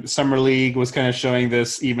 and Summer League was kind of showing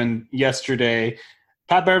this even yesterday.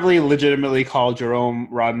 Pat Beverly legitimately called Jerome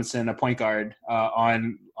Robinson a point guard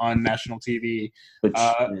on national TV.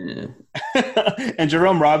 And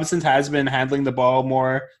Jerome Robinson has been handling the ball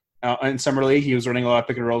more in Summer League. He was running a lot of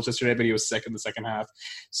pick and rolls yesterday, but he was sick in the second half.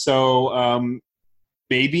 So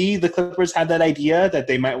maybe the Clippers had that idea that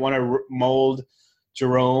they might want to mold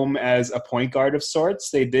Jerome as a point guard of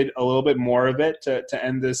sorts. They did a little bit more of it to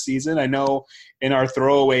end this season. I know in our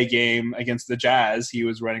throwaway game against the Jazz, he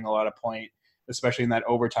was running a lot of point, especially in that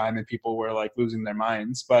overtime, and people were like losing their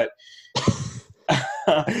minds. But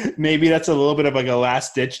maybe that's a little bit of like a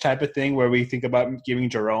last ditch type of thing where we think about giving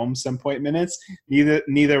Jerome some point minutes.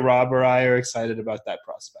 Neither Rob or I are excited about that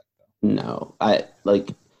prospect, though. No,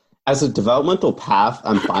 as a developmental path,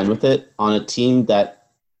 I'm fine with it. On a team that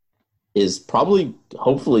is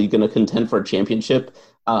hopefully going to contend for a championship,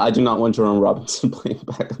 I do not want Jerome Robinson playing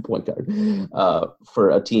backup point guard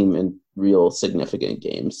for a team in real significant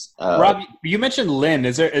games. Rob, you mentioned Lynn.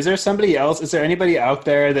 Is there somebody else? Is there anybody out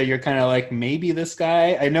there that you're kind of like, maybe this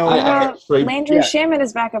guy? I know Landry Shamet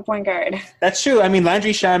is backup point guard. That's true. I mean,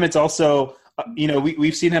 Landry Shamet's also,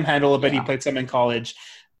 we've seen him handle a bit. Yeah. He played some in college.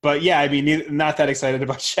 But yeah, I mean, not that excited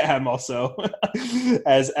about Sham also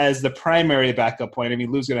as the primary backup point. I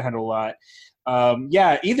mean, Lou's going to handle a lot.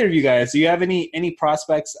 Either of you guys, do you have any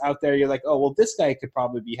prospects out there you're like, oh, well, this guy could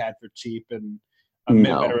probably be had for cheap and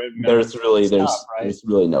there's really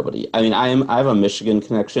nobody. I mean, I have a Michigan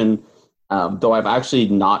connection. Though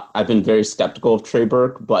I've been very skeptical of Trey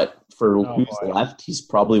Burke, but for who's left, he's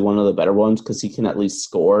probably one of the better ones because he can at least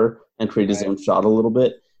score and create his own shot a little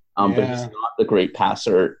bit. But he's not a great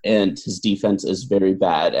passer, and his defense is very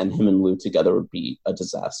bad, and him and Lou together would be a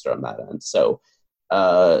disaster on that end. So,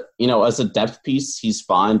 as a depth piece, he's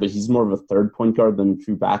fine, but he's more of a third point guard than a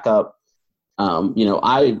true backup.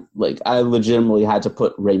 I legitimately had to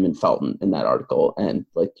put Raymond Felton in that article, and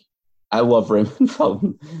I love Raymond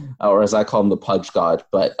Felton, or as I call him, the Pudge God,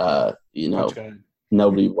 but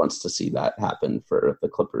nobody wants to see that happen for the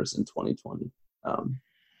Clippers in 2020.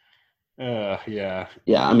 Yeah.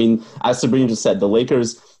 I mean, as Sabrina just said, the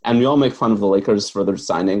Lakers, and we all make fun of the Lakers for their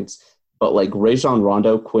signings, but Rajon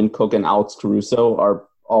Rondo, Quinn Cook, and Alex Caruso are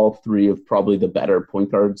all three of probably the better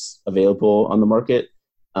point guards available on the market.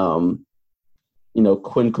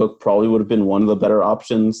 Quinn Cook probably would have been one of the better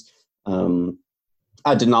options.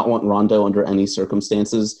 I did not want Rondo under any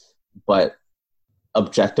circumstances, but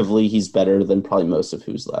objectively, he's better than probably most of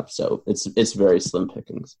who's left. So it's very slim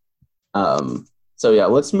pickings.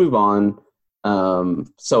 Let's move on.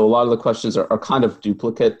 So a lot of the questions are kind of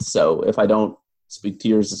duplicate. So if I don't speak to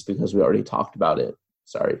yours, it's because we already talked about it.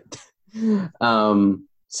 Sorry.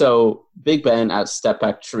 So Big Ben at Step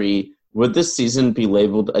Back Tree, would this season be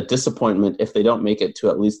labeled a disappointment if they don't make it to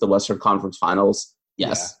at least the Western Conference Finals?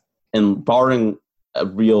 Yes. Yeah. And barring a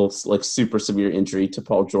real super severe injury to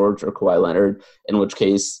Paul George or Kawhi Leonard, in which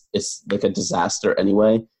case it's a disaster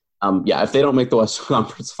anyway. If they don't make the Western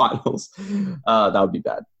Conference Finals, that would be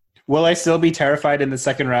bad. Will I still be terrified in the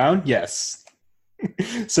second round? Yes.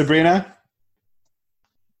 Sabrina?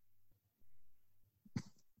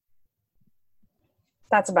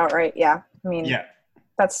 That's about right, yeah. I mean,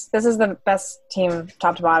 this is the best team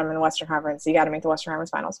top to bottom in the Western Conference. You got to make the Western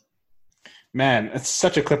Conference Finals. Man, it's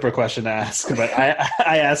such a Clipper question to ask, but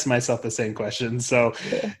I asked myself the same question. So,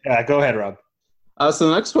 go ahead, Rob. So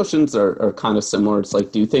the next questions are kind of similar. It's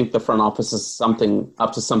do you think the front office is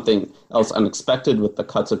up to something else unexpected with the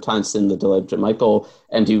cuts of Tyson, the delay of JaMychal,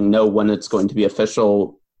 and do you know when it's going to be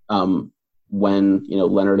official? When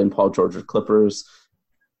Leonard and Paul George are Clippers.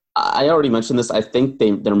 I already mentioned this. I think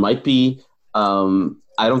there might be. I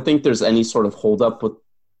don't think there's any sort of holdup with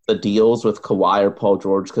the deals with Kawhi or Paul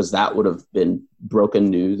George because that would have been broken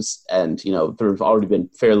news, and there's already been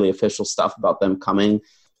fairly official stuff about them coming.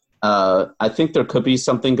 I think there could be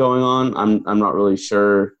something going on. I'm not really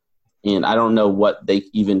sure, and I don't know what they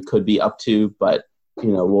even could be up to, but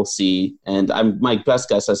we'll see. And my best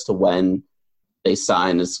guess as to when they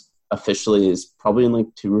sign is probably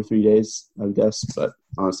in 2 or 3 days, I would guess. But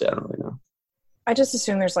honestly, I don't really know. I just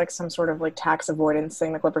assume there's some sort of tax avoidance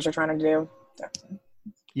thing the Clippers are trying to do.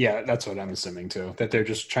 Yeah, that's what I'm assuming too. That they're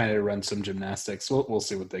just trying to run some gymnastics. We'll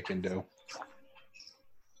see what they can do.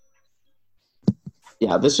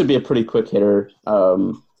 Yeah, this should be a pretty quick hitter.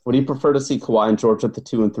 Would you prefer to see Kawhi and George at the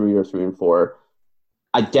 2 and 3 or 3 and 4?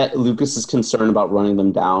 I get Lucas's concern about running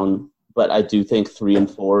them down, but I do think 3 and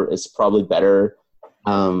 4 is probably better,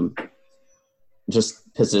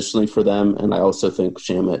 just positionally for them. And I also think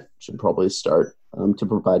Shamet should probably start to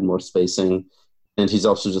provide more spacing. And he's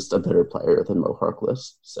also just a better player than Mo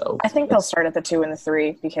Harkless. So I think they'll start at the 2 and the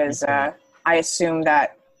 3 because I assume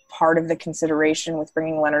that part of the consideration with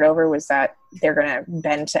bringing Leonard over was that they're going to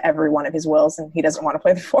bend to every one of his wills, and he doesn't want to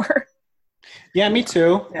play the 4. Yeah, me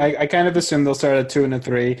too. Yeah. I kind of assume they'll start at 2 and a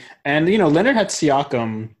 3. And, Leonard had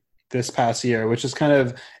Siakam this past year, which is kind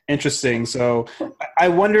of interesting. So I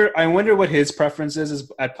wonder what his preference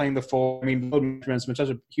is at playing the 4. I mean, load management is such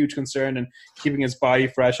a huge concern and keeping his body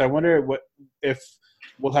fresh. I wonder if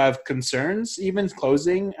we'll have concerns even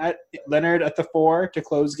closing at Leonard at the 4 to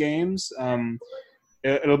close games.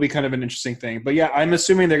 It'll be kind of an interesting thing. But, yeah, I'm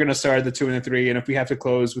assuming they're going to start at the 2 and the 3, and if we have to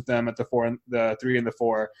close with them at the 4 and the 3 and the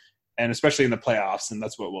 4, and especially in the playoffs, then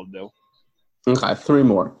that's what we'll do. Okay, 3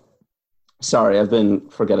 more. Sorry, I've been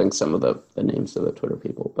forgetting some of the names of the Twitter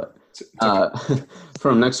people. But okay.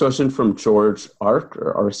 From next question from George Ark,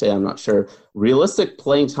 or RSA, I'm not sure. Realistic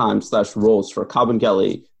playing time / roles for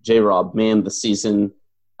Kabengele, J-Rob, man, the season,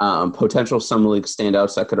 potential Summer League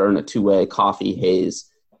standouts that could earn a 2-way, Coffee, Hayes.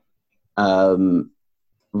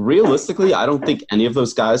 Realistically, I don't think any of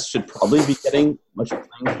those guys should probably be getting much playing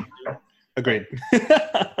time. Agreed.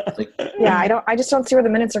 Yeah, I just don't see where the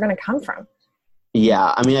minutes are going to come from.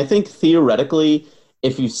 Yeah, I mean, I think theoretically,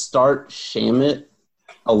 if you start Shamet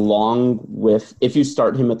if you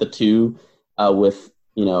start him at the 2 with,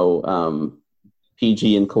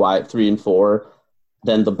 PG and Kawhi at 3 and 4,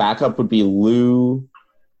 then the backup would be Lou.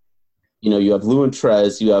 You have Lou and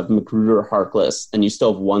Trez, you have Magruder, Harkless, and you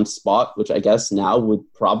still have one spot, which I guess now would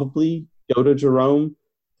probably go to Jerome.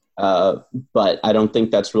 But I don't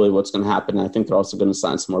think that's really what's going to happen. I think they're also going to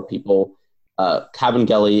sign some more people.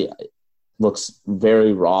 Kabengele looks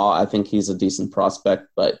very raw. I think he's a decent prospect,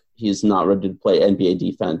 but he's not ready to play NBA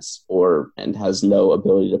defense and has no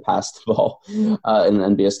ability to pass the ball in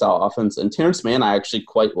an NBA-style offense. And Terrence Mann I actually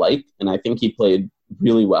quite like, and I think he played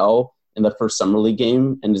really well in the first Summer League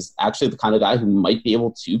game and is actually the kind of guy who might be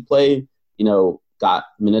able to play, got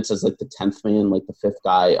minutes as like the 10th man, like the 5th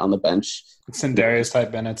guy on the bench. Sindarius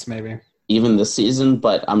type minutes maybe. Even this season,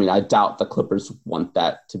 but I mean, I doubt the Clippers want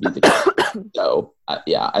that to be the case. So,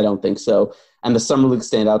 I don't think so. And the Summer League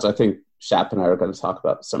standouts, I think Shap and I are going to talk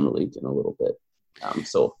about the Summer League in a little bit.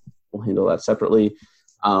 So we'll handle that separately.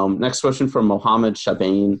 Next question from Mohammed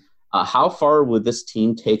Shabain. How far would this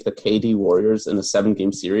team take the KD Warriors in a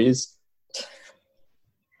 7-game series?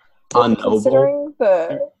 Considering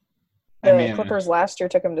the Clippers last year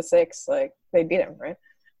took them to 6, like they beat them, right?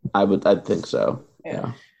 I'd think so.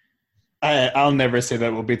 Yeah. I'll never say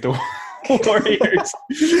that we'll beat the Warriors,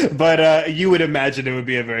 but you would imagine it would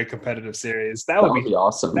be a very competitive series. That would be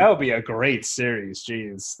awesome. That would be a great series.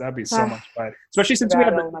 Jeez, that'd be so much fun, especially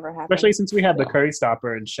since we have the Curry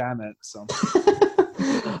stopper and Shamet. So,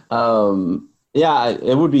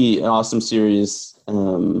 it would be an awesome series.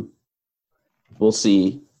 We'll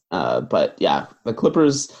see. But yeah, the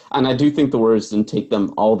Clippers, and I do think the Warriors didn't take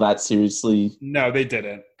them all that seriously. No, they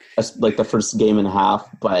didn't. Like the first game and a half,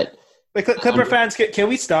 but. Like Clipper fans, can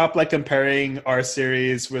we stop comparing our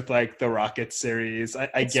series with the Rockets series?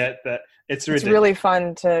 I get that it's ridiculous. It's really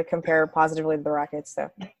fun to compare positively to the Rockets,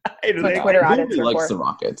 though. Twitter likes the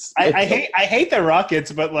Rockets. I hate the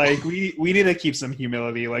Rockets, but we need to keep some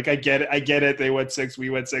humility. I get it. They went 6, we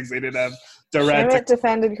went 6. They didn't have Durant. Shamet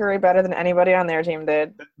defended Curry better than anybody on their team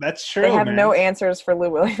did. That's true. They have no answers for Lou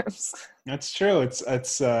Williams. That's true. It's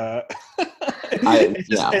just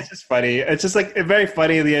funny. It's just very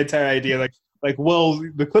funny, the entire idea. Well,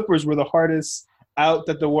 the Clippers were the hardest out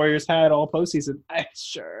that the Warriors had all postseason.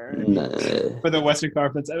 Sure. Nah. For the Western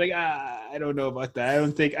Conference, I don't know about that.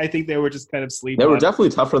 I think they were just kind of sleeping. They were definitely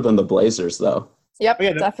tougher than the Blazers, though. Yep,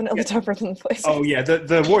 definitely tougher than the Blazers. Oh yeah,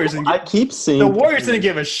 the Warriors. I keep seeing the Warriors didn't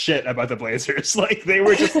give a shit about the Blazers. They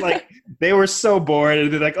were just they were so bored,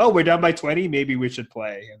 and they're oh, we're down by 20. Maybe we should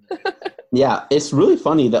play. Yeah, it's really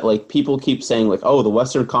funny that people keep saying oh, the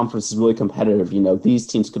Western Conference is really competitive. These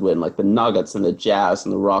teams could win, the Nuggets and the Jazz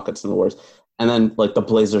and the Rockets and the Warriors, and then the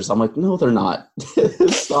Blazers. I'm no, they're not.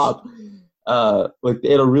 Stop.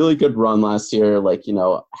 They had a really good run last year.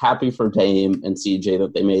 Happy for Dame and CJ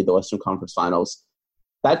that they made the Western Conference Finals.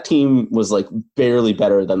 That team was barely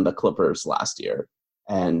better than the Clippers last year,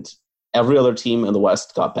 and every other team in the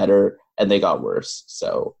West got better and they got worse.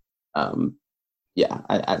 So, I don't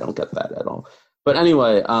get that at all. But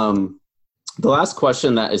anyway, the last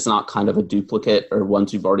question that is not kind of a duplicate or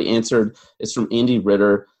ones you've already answered is from Andy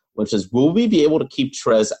Ritter, which is, will we be able to keep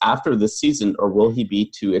Trez after this season, or will he be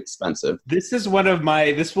too expensive? This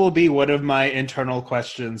will be one of my internal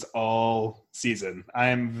questions all season. I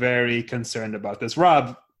am very concerned about this.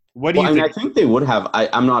 Rob, what do you think? I think they would have.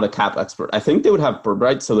 I'm not a cap expert. I think they would have bird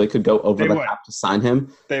rights so they could go over the cap to sign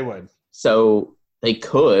him. They would. So they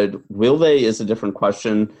could. Will they is a different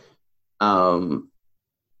question. I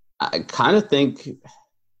kind of think.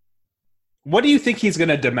 What do you think he's going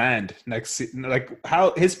to demand next season?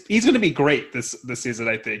 He's going to be great this season.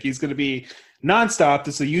 I think he's going to be nonstop.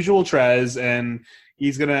 This is the usual Trez, and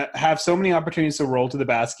he's going to have so many opportunities to roll to the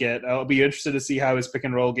basket. I'll be interested to see how his pick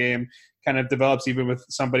and roll game kind of develops, even with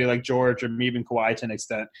somebody like George or even Kawhi to an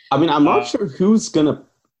extent. I mean, I'm not sure who's going to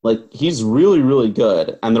he's really, really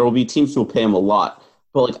good, and there will be teams who will pay him a lot.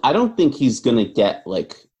 But I don't think he's going to get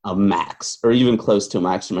a max or even close to a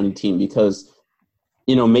max from any team because.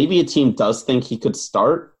 Maybe a team does think he could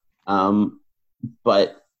start,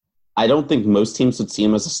 but I don't think most teams would see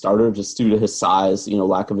him as a starter just due to his size,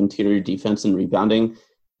 lack of interior defense and rebounding.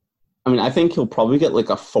 I mean, I think he'll probably get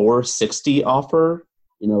a 460 offer,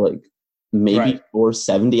 maybe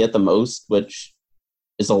 470 at the most, which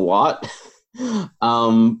is a lot. But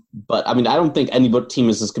I mean, I don't think any team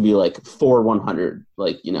is just going to be 4-100.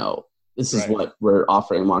 This is what we're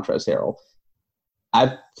offering Montrezl Harrell.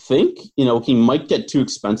 I think, he might get too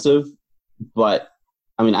expensive, but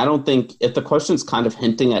I mean, I don't think if the question's kind of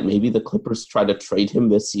hinting at maybe the Clippers try to trade him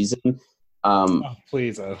this season.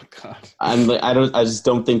 Please. Oh God. I just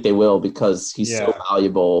don't think they will because he's so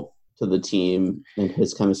valuable to the team and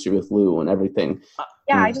his chemistry with Lou and everything.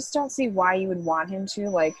 Yeah. I just don't see why you would want him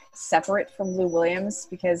to separate from Lou Williams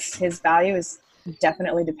because his value is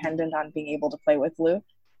definitely dependent on being able to play with Lou.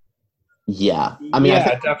 Yeah. I mean,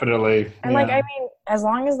 definitely. And I mean, as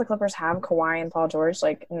long as the Clippers have Kawhi and Paul George,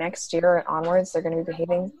 next year and onwards, they're going to be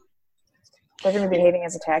behaving They're going to be behaving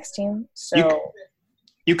as a tax team. So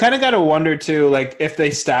you kind of got to wonder too, like if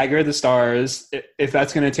they stagger the stars, if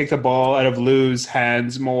that's going to take the ball out of Lou's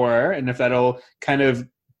hands more, and if that'll kind of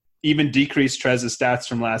even decrease Trez's stats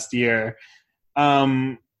from last year.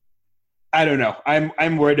 I don't know.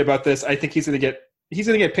 I'm worried about this. I think he's going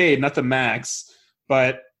to get paid, not the max,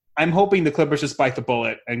 but I'm hoping the Clippers just bite the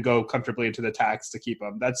bullet and go comfortably into the tax to keep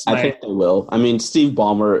him. I think they will. I mean, Steve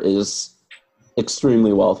Ballmer is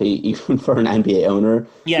extremely wealthy, even for an NBA owner.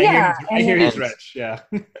 Yeah, I hear he's rich. Yeah,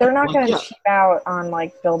 they're not going to cheap out on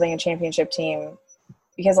like building a championship team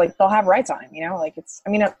because like they'll have rights on him. You know, like it's. I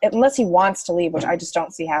mean, unless he wants to leave, which I just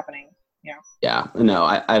don't see happening. You know. Yeah, no,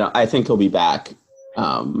 I think he'll be back.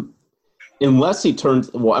 Unless he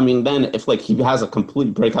turns, well, I mean, then if like he has a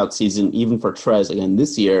complete breakout season, even for Trez again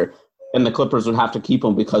this year, then the Clippers would have to keep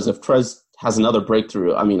him because if Trez has another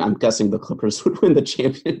breakthrough, I mean, I'm guessing the Clippers would win the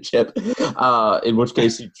championship. In which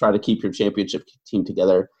case, you try to keep your championship team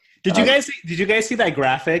together. Did you guys see that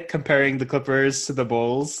graphic comparing the Clippers to the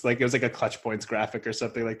Bulls? Like it was like a clutch points graphic or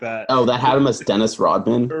something like that. Oh, that had him as Dennis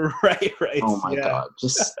Rodman. Right. Oh my God,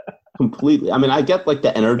 just completely. I mean, I get like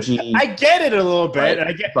the energy. I get it a little bit. Right.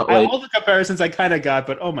 I get but, like, all the comparisons I kind of got,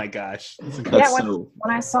 but oh my gosh. Yeah, when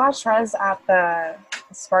I saw Trez at the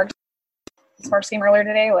Sparks game earlier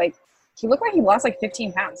today, like he looked like he lost like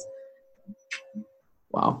 15 pounds.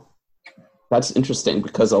 Wow. That's interesting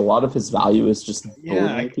because a lot of his value is just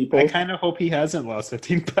bullying people. I kind of hope he hasn't lost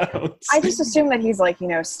 15 pounds. I just assume that he's like,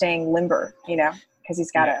 staying limber, because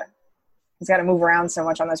he's got to move around so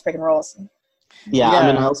much on those pick and rolls. Yeah,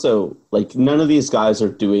 I mean, also, like, none of these guys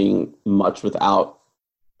are doing much without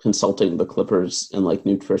consulting the Clippers and, like,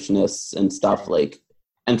 nutritionists and stuff. Like,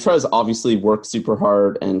 and Trez obviously works super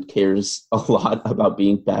hard and cares a lot about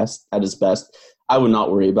being at his best. I would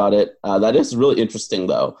not worry about it. That is really interesting,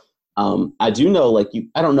 though. I do know, like,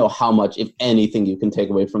 I don't know how much, if anything, you can take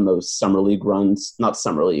away from those Summer League runs. Not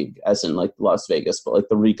Summer League, as in, like, Las Vegas, but, like,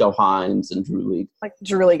 the Rico Hines and Drew League. Like,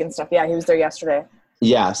 Drew League and stuff. Yeah, he was there yesterday.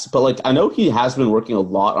 Yes, but, like, I know he has been working a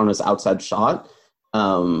lot on his outside shot.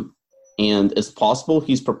 And it's possible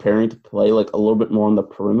he's preparing to play, like, a little bit more on the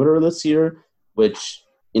perimeter this year, which,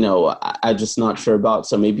 I'm just not sure about.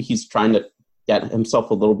 So maybe he's trying to get himself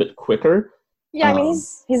a little bit quicker. Yeah, I mean,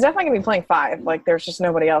 he's definitely going to be playing 5. Like, there's just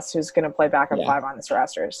nobody else who's going to play backup 5 on this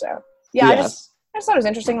roster. So, I just thought it was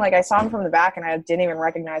interesting. Like, I saw him from the back, and I didn't even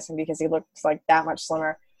recognize him because he looked, like, that much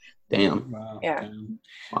slimmer. Damn. Wow. Yeah. Damn.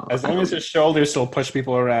 Wow. As long as his shoulders still push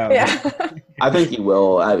people around. Yeah. I think he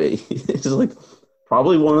will. I mean, he's, like,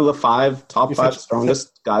 probably one of the top five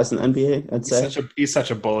strongest guys in the NBA, I'd say. He's such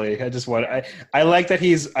a bully. I like that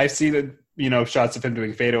I see the shots of him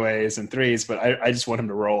doing fadeaways and threes, but I just want him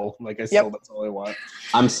to roll. Like that's all I want.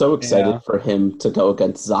 I'm so excited for him to go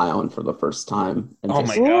against Zion for the first time. Oh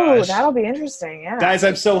my gosh. That'll be interesting. Yeah. Guys,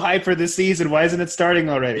 I'm so hyped for this season. Why isn't it starting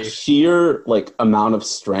already? Sheer like amount of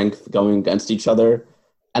strength going against each other,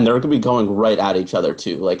 and they're gonna be going right at each other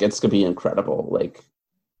too. Like it's gonna be incredible. Like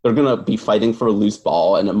they're gonna be fighting for a loose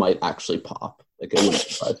ball and it might actually pop. Like it wouldn't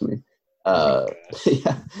surprise me.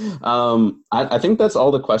 Yeah. I think that's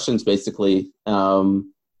all the questions basically.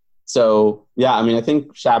 So yeah, I mean, I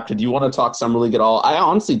think Shap, did you want to talk Summer League at all? I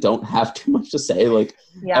honestly don't have too much to say. Like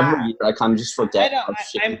every year I kind of just forget how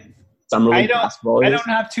shitty Summer League basketball is. I don't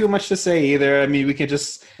have too much to say either. I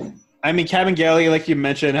mean, Kevin Galley, like you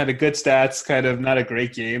mentioned, had a good stats, kind of not a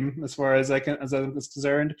great game as far as I was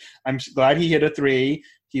concerned. I'm glad he hit a 3.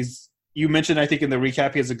 You mentioned, I think in the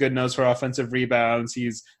recap, he has a good nose for offensive rebounds.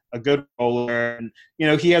 He's a good roller. And,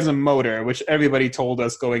 he has a motor, which everybody told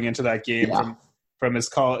us going into that game from his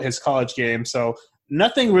college game. So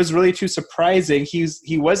nothing was really too surprising.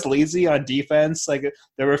 He was lazy on defense. Like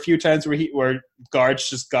there were a few times where guards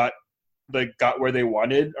just got where they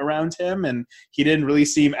wanted around him, and he didn't really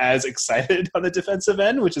seem as excited on the defensive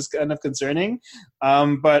end, which is kind of concerning.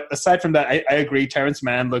 But aside from that, I agree. Terrence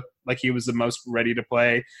Mann looked like he was the most ready to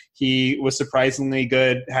play. He was surprisingly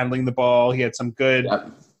good handling the ball. He had some good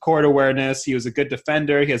court awareness. He was a good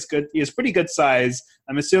defender. He has pretty good size.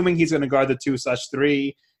 I'm assuming he's going to guard the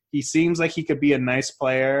 2/3. He seems like he could be a nice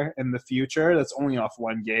player in the future. That's only off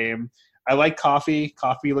one game. I like Coffee.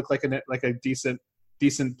 Coffee looked like a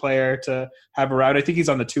decent player to have around. I think he's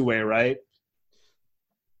on the 2-way, right?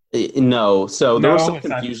 No. So there was some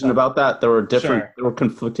confusion about that. There were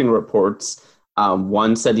conflicting reports.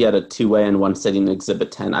 One said he had a 2-way and one said he had an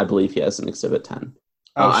Exhibit 10. I believe he has an Exhibit 10.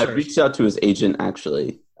 I reached out to his agent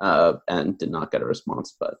actually and did not get a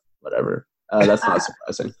response, but whatever. That's not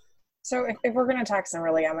surprising. So if we're gonna talk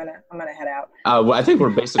Summer League, I'm gonna head out. Well, I think we're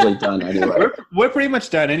basically done anyway. We're pretty much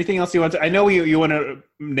done. Anything else you want to? I know you want to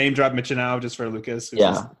name drop Michinow just for Lucas.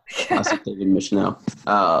 Yeah, classic David Michinow.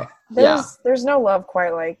 There's no love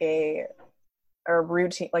quite like a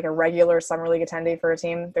routine, like a regular Summer League attendee for a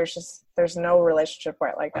team. There's no relationship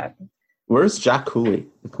quite like that. Where's Jack Cooley?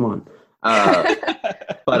 Come on.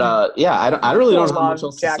 But yeah, I really don't have much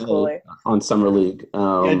else to say on Summer League.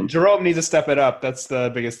 Jerome needs to step it up. That's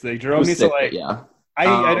the biggest thing. Jerome needs sick, to yeah.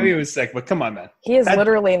 I know he was sick, but come on, man. He has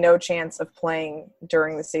literally no chance of playing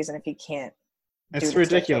during the season if he can't. It's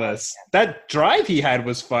ridiculous. That drive he had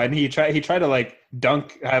was fun. He tried to like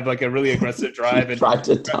dunk, have like a really aggressive drive, He tried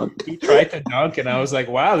to dunk, and I was like,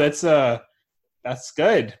 wow, that's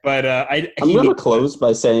good. But I'm going to close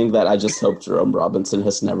by saying that I just hope Jerome Robinson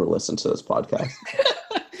has never listened to this podcast.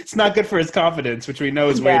 It's not good for his confidence, which we know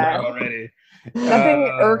is way down already. Nothing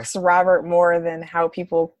irks Robert more than how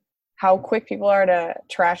quick people are to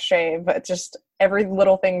trash Shea, but just every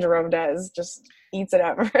little thing Jerome does just eats it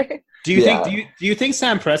up. Right? Do you think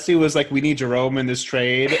Sam Presti was like, we need Jerome in this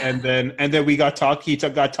trade, and then we got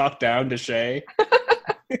talked down to Shea?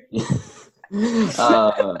 It's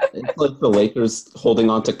like the Lakers holding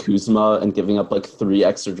on to Kuzma and giving up like 3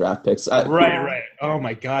 extra draft picks. Right. Oh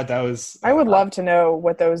my God, that was. I would love to know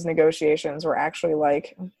what those negotiations were actually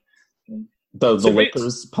like. The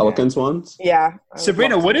Lakers Pelicans ones. Yeah.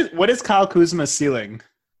 Sabrina, what is Kyle Kuzma's ceiling?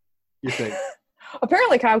 You think?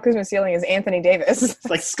 Apparently, Kyle Kuzma's ceiling is Anthony Davis. It's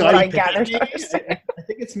like Scottie Pippen. I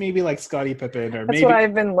think it's maybe like Scottie Pippen, or that's what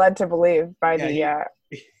I've been led to believe by the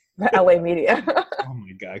LA media. Oh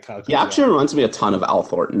my God, Kyle Kuzma. He actually reminds me a ton of Al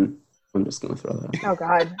Thornton. I'm just going to throw that. Oh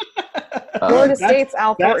God. Florida State's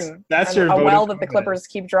Al Thornton. That's your a well that the Clippers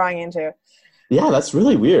keep drawing into. Yeah, that's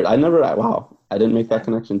really weird. I didn't make that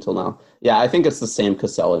connection until now. Yeah, I think it's the same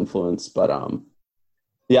Cassell influence, but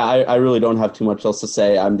yeah, I really don't have too much else to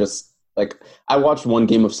say. I'm just like, I watched one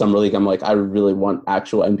game of Summer League. I'm like, I really want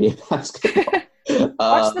actual NBA basketball.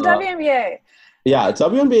 Watch the WNBA. Yeah,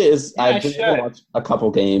 WNBA is. Yeah, I've been able to watch a couple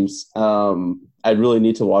games. I really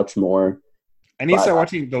need to watch more. I need to start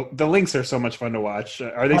watching. The Lynx are so much fun to watch.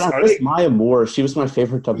 Are they? Maya Moore? She was my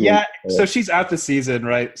favorite WNBA. Yeah, so she's out the season,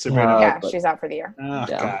 right, Sabrina? Yeah, she's out for the year. Oh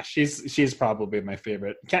gosh, she's probably my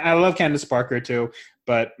favorite. I love Candace Parker too,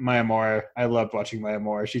 but Maya Moore. I love watching Maya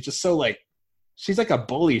Moore. She's just so like, she's like a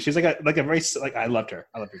bully. She's like a very like. I loved her.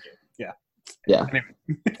 I loved her too. Yeah. Yeah. Anyway.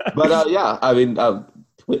 But yeah, I mean.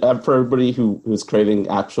 For everybody who's craving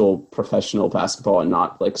actual professional basketball and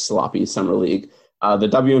not like sloppy summer league, the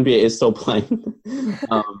WNBA is still playing.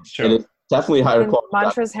 Sure. It is definitely higher quality.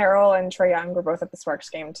 Montrezl Harrell and Trae Young were both at the Sparks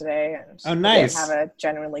game today, and nice. Have a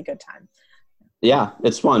genuinely good time. Yeah,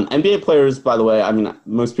 it's fun. NBA players, by the way, I mean,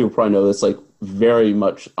 most people probably know this, like very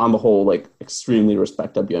much on the whole, like extremely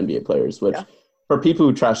respect WNBA players, which for people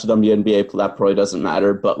who trash the WNBA, that probably doesn't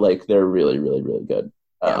matter, but like they're really, really, really good.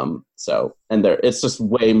 It's just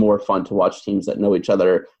way more fun to watch teams that know each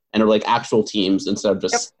other and are like actual teams instead of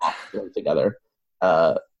just playing together.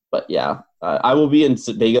 But yeah, I will be in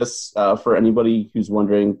Vegas for anybody who's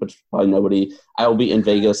wondering, which probably nobody. I will be in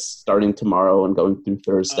Vegas starting tomorrow and going through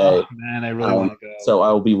Thursday. Oh, man, I really want to go. So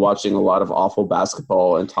I will be watching a lot of awful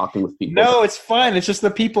basketball and talking with people. No, it's fun. It's just the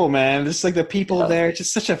people, man. Just like the people there. It's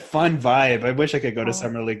just such a fun vibe. I wish I could go to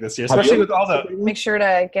Summer League this year, especially with all the. Make sure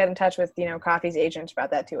to get in touch with Coffee's agent about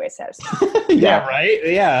that two-way status. Yeah, right.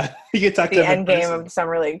 Yeah, you can talk to the end game of the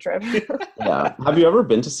Summer League trip. Yeah. Have you ever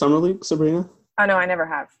been to Summer League, Sabrina? Oh no, I never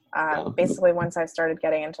have. Basically, once I started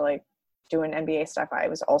getting into like doing NBA stuff, I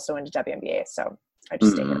was also into WNBA, so I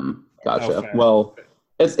just stayed here. Gotcha. Okay. Well,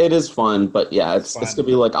 it is fun, but yeah, it's gonna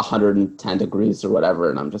be like 110 degrees or whatever,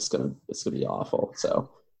 and it's gonna be awful. So.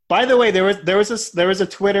 By the way, there was a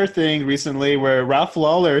Twitter thing recently where Ralph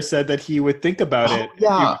Lawler said that he would think about it. Yeah.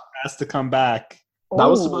 If he was asked to come back. That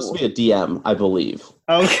was supposed to be a DM, I believe.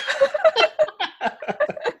 Okay.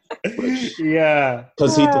 Yeah.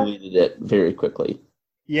 Because he deleted it very quickly.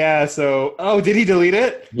 Yeah, so... Oh, did he delete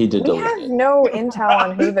it? He did delete it. We have no intel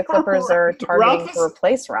on who the Clippers are targeting to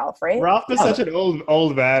replace Ralph, right? Ralph is such an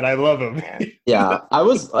old man. I love him. Yeah. I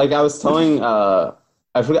was telling...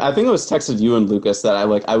 I think I was texted you and Lucas that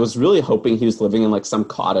I was really hoping he was living in like some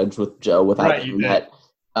cottage with Joe without internet.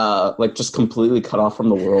 Like just completely cut off from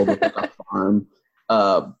the world with like a farm.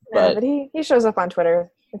 But he shows up on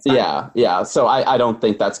Twitter. Yeah. So I don't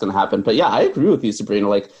think that's going to happen. But yeah, I agree with you, Sabrina.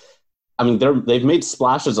 Like, I mean, they've made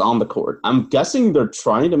splashes on the court. I'm guessing they're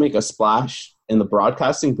trying to make a splash in the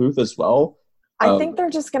broadcasting booth as well. I think they're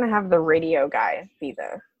just going to have the radio guy be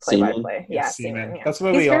the play-by-play. Yeah, Seaman. Yeah. That's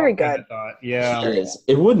what He's we very all good. Thought. Yeah.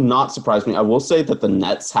 It would not surprise me. I will say that the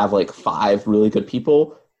Nets have like 5 really good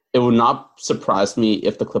people. it would not surprise me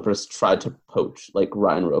if the Clippers tried to poach like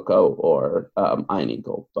Ryan Rocco or Ian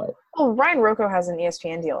Eagle. But Ryan Rocco has an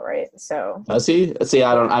ESPN deal, right? So does he? See,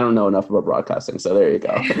 I don't know enough about broadcasting, so there you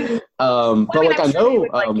go. But I'm like sure I they know,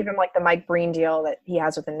 would, like, give him like the Mike Breen deal that he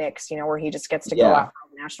has with the Knicks, where he just gets to go out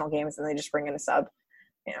for national games and they just bring in a sub.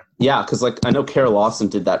 Yeah, because like I know Kara Lawson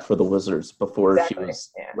did that for the Wizards before she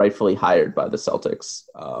was rightfully hired by the Celtics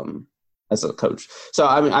as a coach. So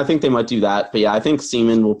I mean, I think they might do that. But yeah, I think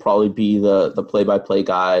Seaman will probably be the play-by-play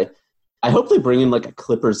guy. I hope they bring in like a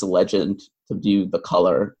Clippers legend to do the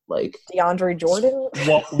color, like DeAndre Jordan.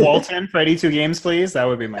 Walton for 82 games, please. That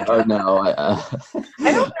would be my. Oh no, I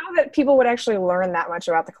don't know that people would actually learn that much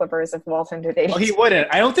about the Clippers if Walton did 82. Well, he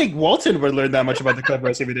wouldn't. I don't think Walton would learn that much about the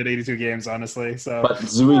Clippers if he did 82 games, honestly. So, but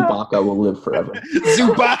Zui Baka will live forever.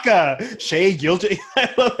 Zubaka, Shea Gilgeous.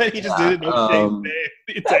 I love that he just didn't know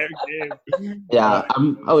the entire game. Yeah,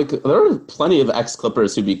 there are plenty of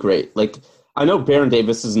ex-Clippers who'd be great. Like I know Baron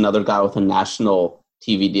Davis is another guy with a national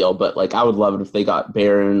TV deal, but like I would love it if they got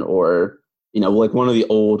Baron or like one of the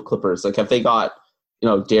old Clippers. Like if they got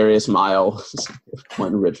Darius Miles,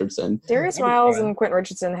 Quentin Richardson. Darius Miles and Quentin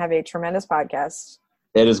Richardson have a tremendous podcast.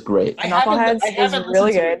 It is great. Knuckleheads is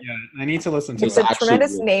really good. I need to listen to it. It's a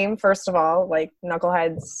tremendous name, first of all, like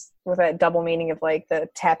Knuckleheads with a double meaning of like the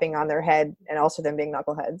tapping on their head and also them being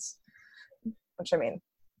knuckleheads. Which I mean,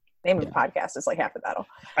 name of the podcast is like half the battle.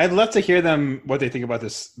 I'd love to hear them what they think about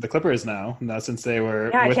the Clippers now since they were.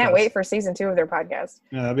 Yeah, I can't wait for season 2 of their podcast.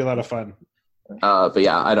 Yeah, that'd be a lot of fun. But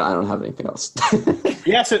yeah, I don't have anything else.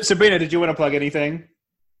 Yeah, so Sabrina, did you want to plug anything?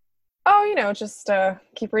 Oh, just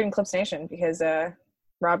keep reading Clips Nation because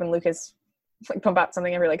Rob and Lucas pump out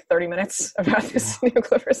something every 30 minutes about this new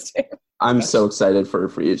Clippers team. I'm so excited for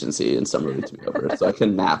free agency and summer league to be over, so I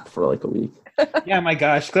can nap for a week. Yeah, my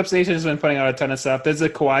gosh, Clips Nation has been putting out a ton of stuff. There's a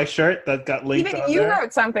Kawhi shirt that got linked. Even you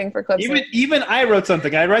wrote something for Clips Nation. Even I wrote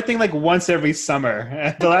something. I write things once every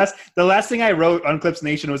summer. The last thing I wrote on Clips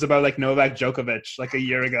Nation was about Novak Djokovic a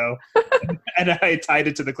year ago, and I tied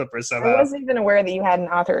it to the Clippers somehow. I wasn't even aware that you had an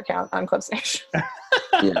author account on Clips Nation.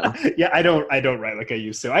 Yeah, I don't write like I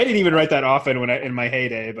used to. I didn't even write that often in my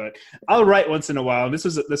heyday, but I'll write once in a while. And this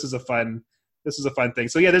was a fun thing.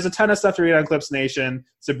 So yeah, there's a ton of stuff to read on Clips Nation.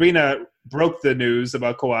 Sabrina broke the news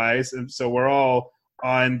about Kawhi, and so we're all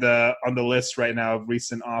on the list right now of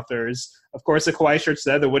recent authors. Of course, the Kawhi shirt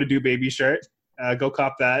said the What to Do Baby shirt. Go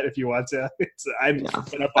cop that if you want to.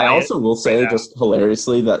 I also will say just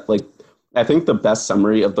hilariously that I think the best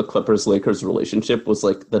summary of the Clippers-Lakers relationship was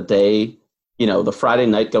the day, the Friday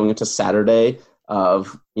night going into Saturday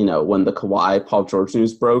of, when the Kawhi Paul George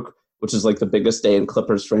news broke, which is the biggest day in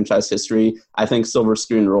Clippers franchise history. I think Silver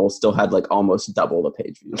Screen Roll still had double the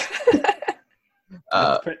page views.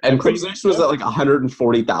 And Clips Nation was at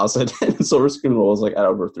 140,000 and Silver Screen Roll was at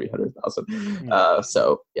over 300,000.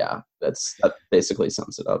 So yeah, that basically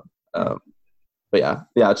sums it up. But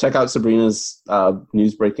yeah, check out Sabrina's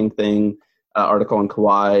news breaking thing article on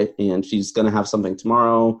Kawhi, and she's gonna have something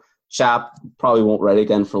tomorrow. Chap probably won't write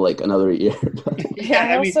again for another year.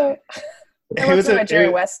 I was about Jerry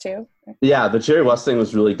West too. Yeah, the Jerry West thing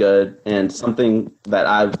was really good, and something that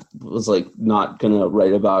I was not gonna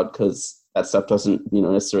write about because that stuff doesn't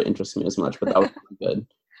necessarily interest me as much, but that was really good.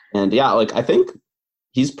 And yeah, I think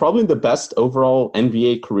he's probably the best overall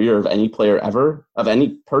NBA career of any player ever, of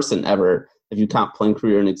any person ever, if you count playing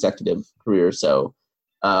career and executive career. So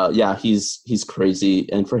yeah, he's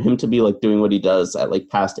crazy, and for him to be doing what he does at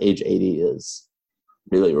past age 80 is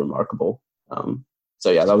really remarkable. So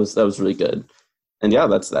yeah, that was really good. And yeah,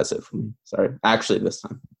 that's it for me. Sorry, actually this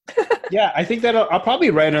time. Yeah, I think that I'll probably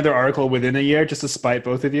write another article within a year just to spite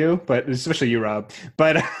both of you, but especially you, Rob.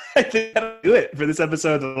 But I think that'll do it for this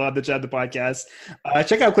episode of the Chat the Podcast.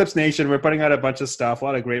 Check out Clips Nation. We're putting out a bunch of stuff, a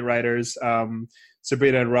lot of great writers.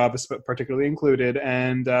 Sabrina and Rob particularly included.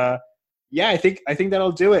 And yeah, I think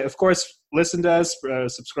that'll do it. Of course, listen to us,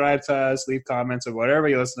 subscribe to us, leave comments or whatever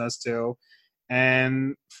you listen to us to.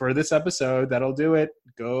 And for this episode, that'll do it.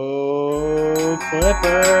 Go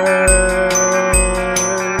Clippers!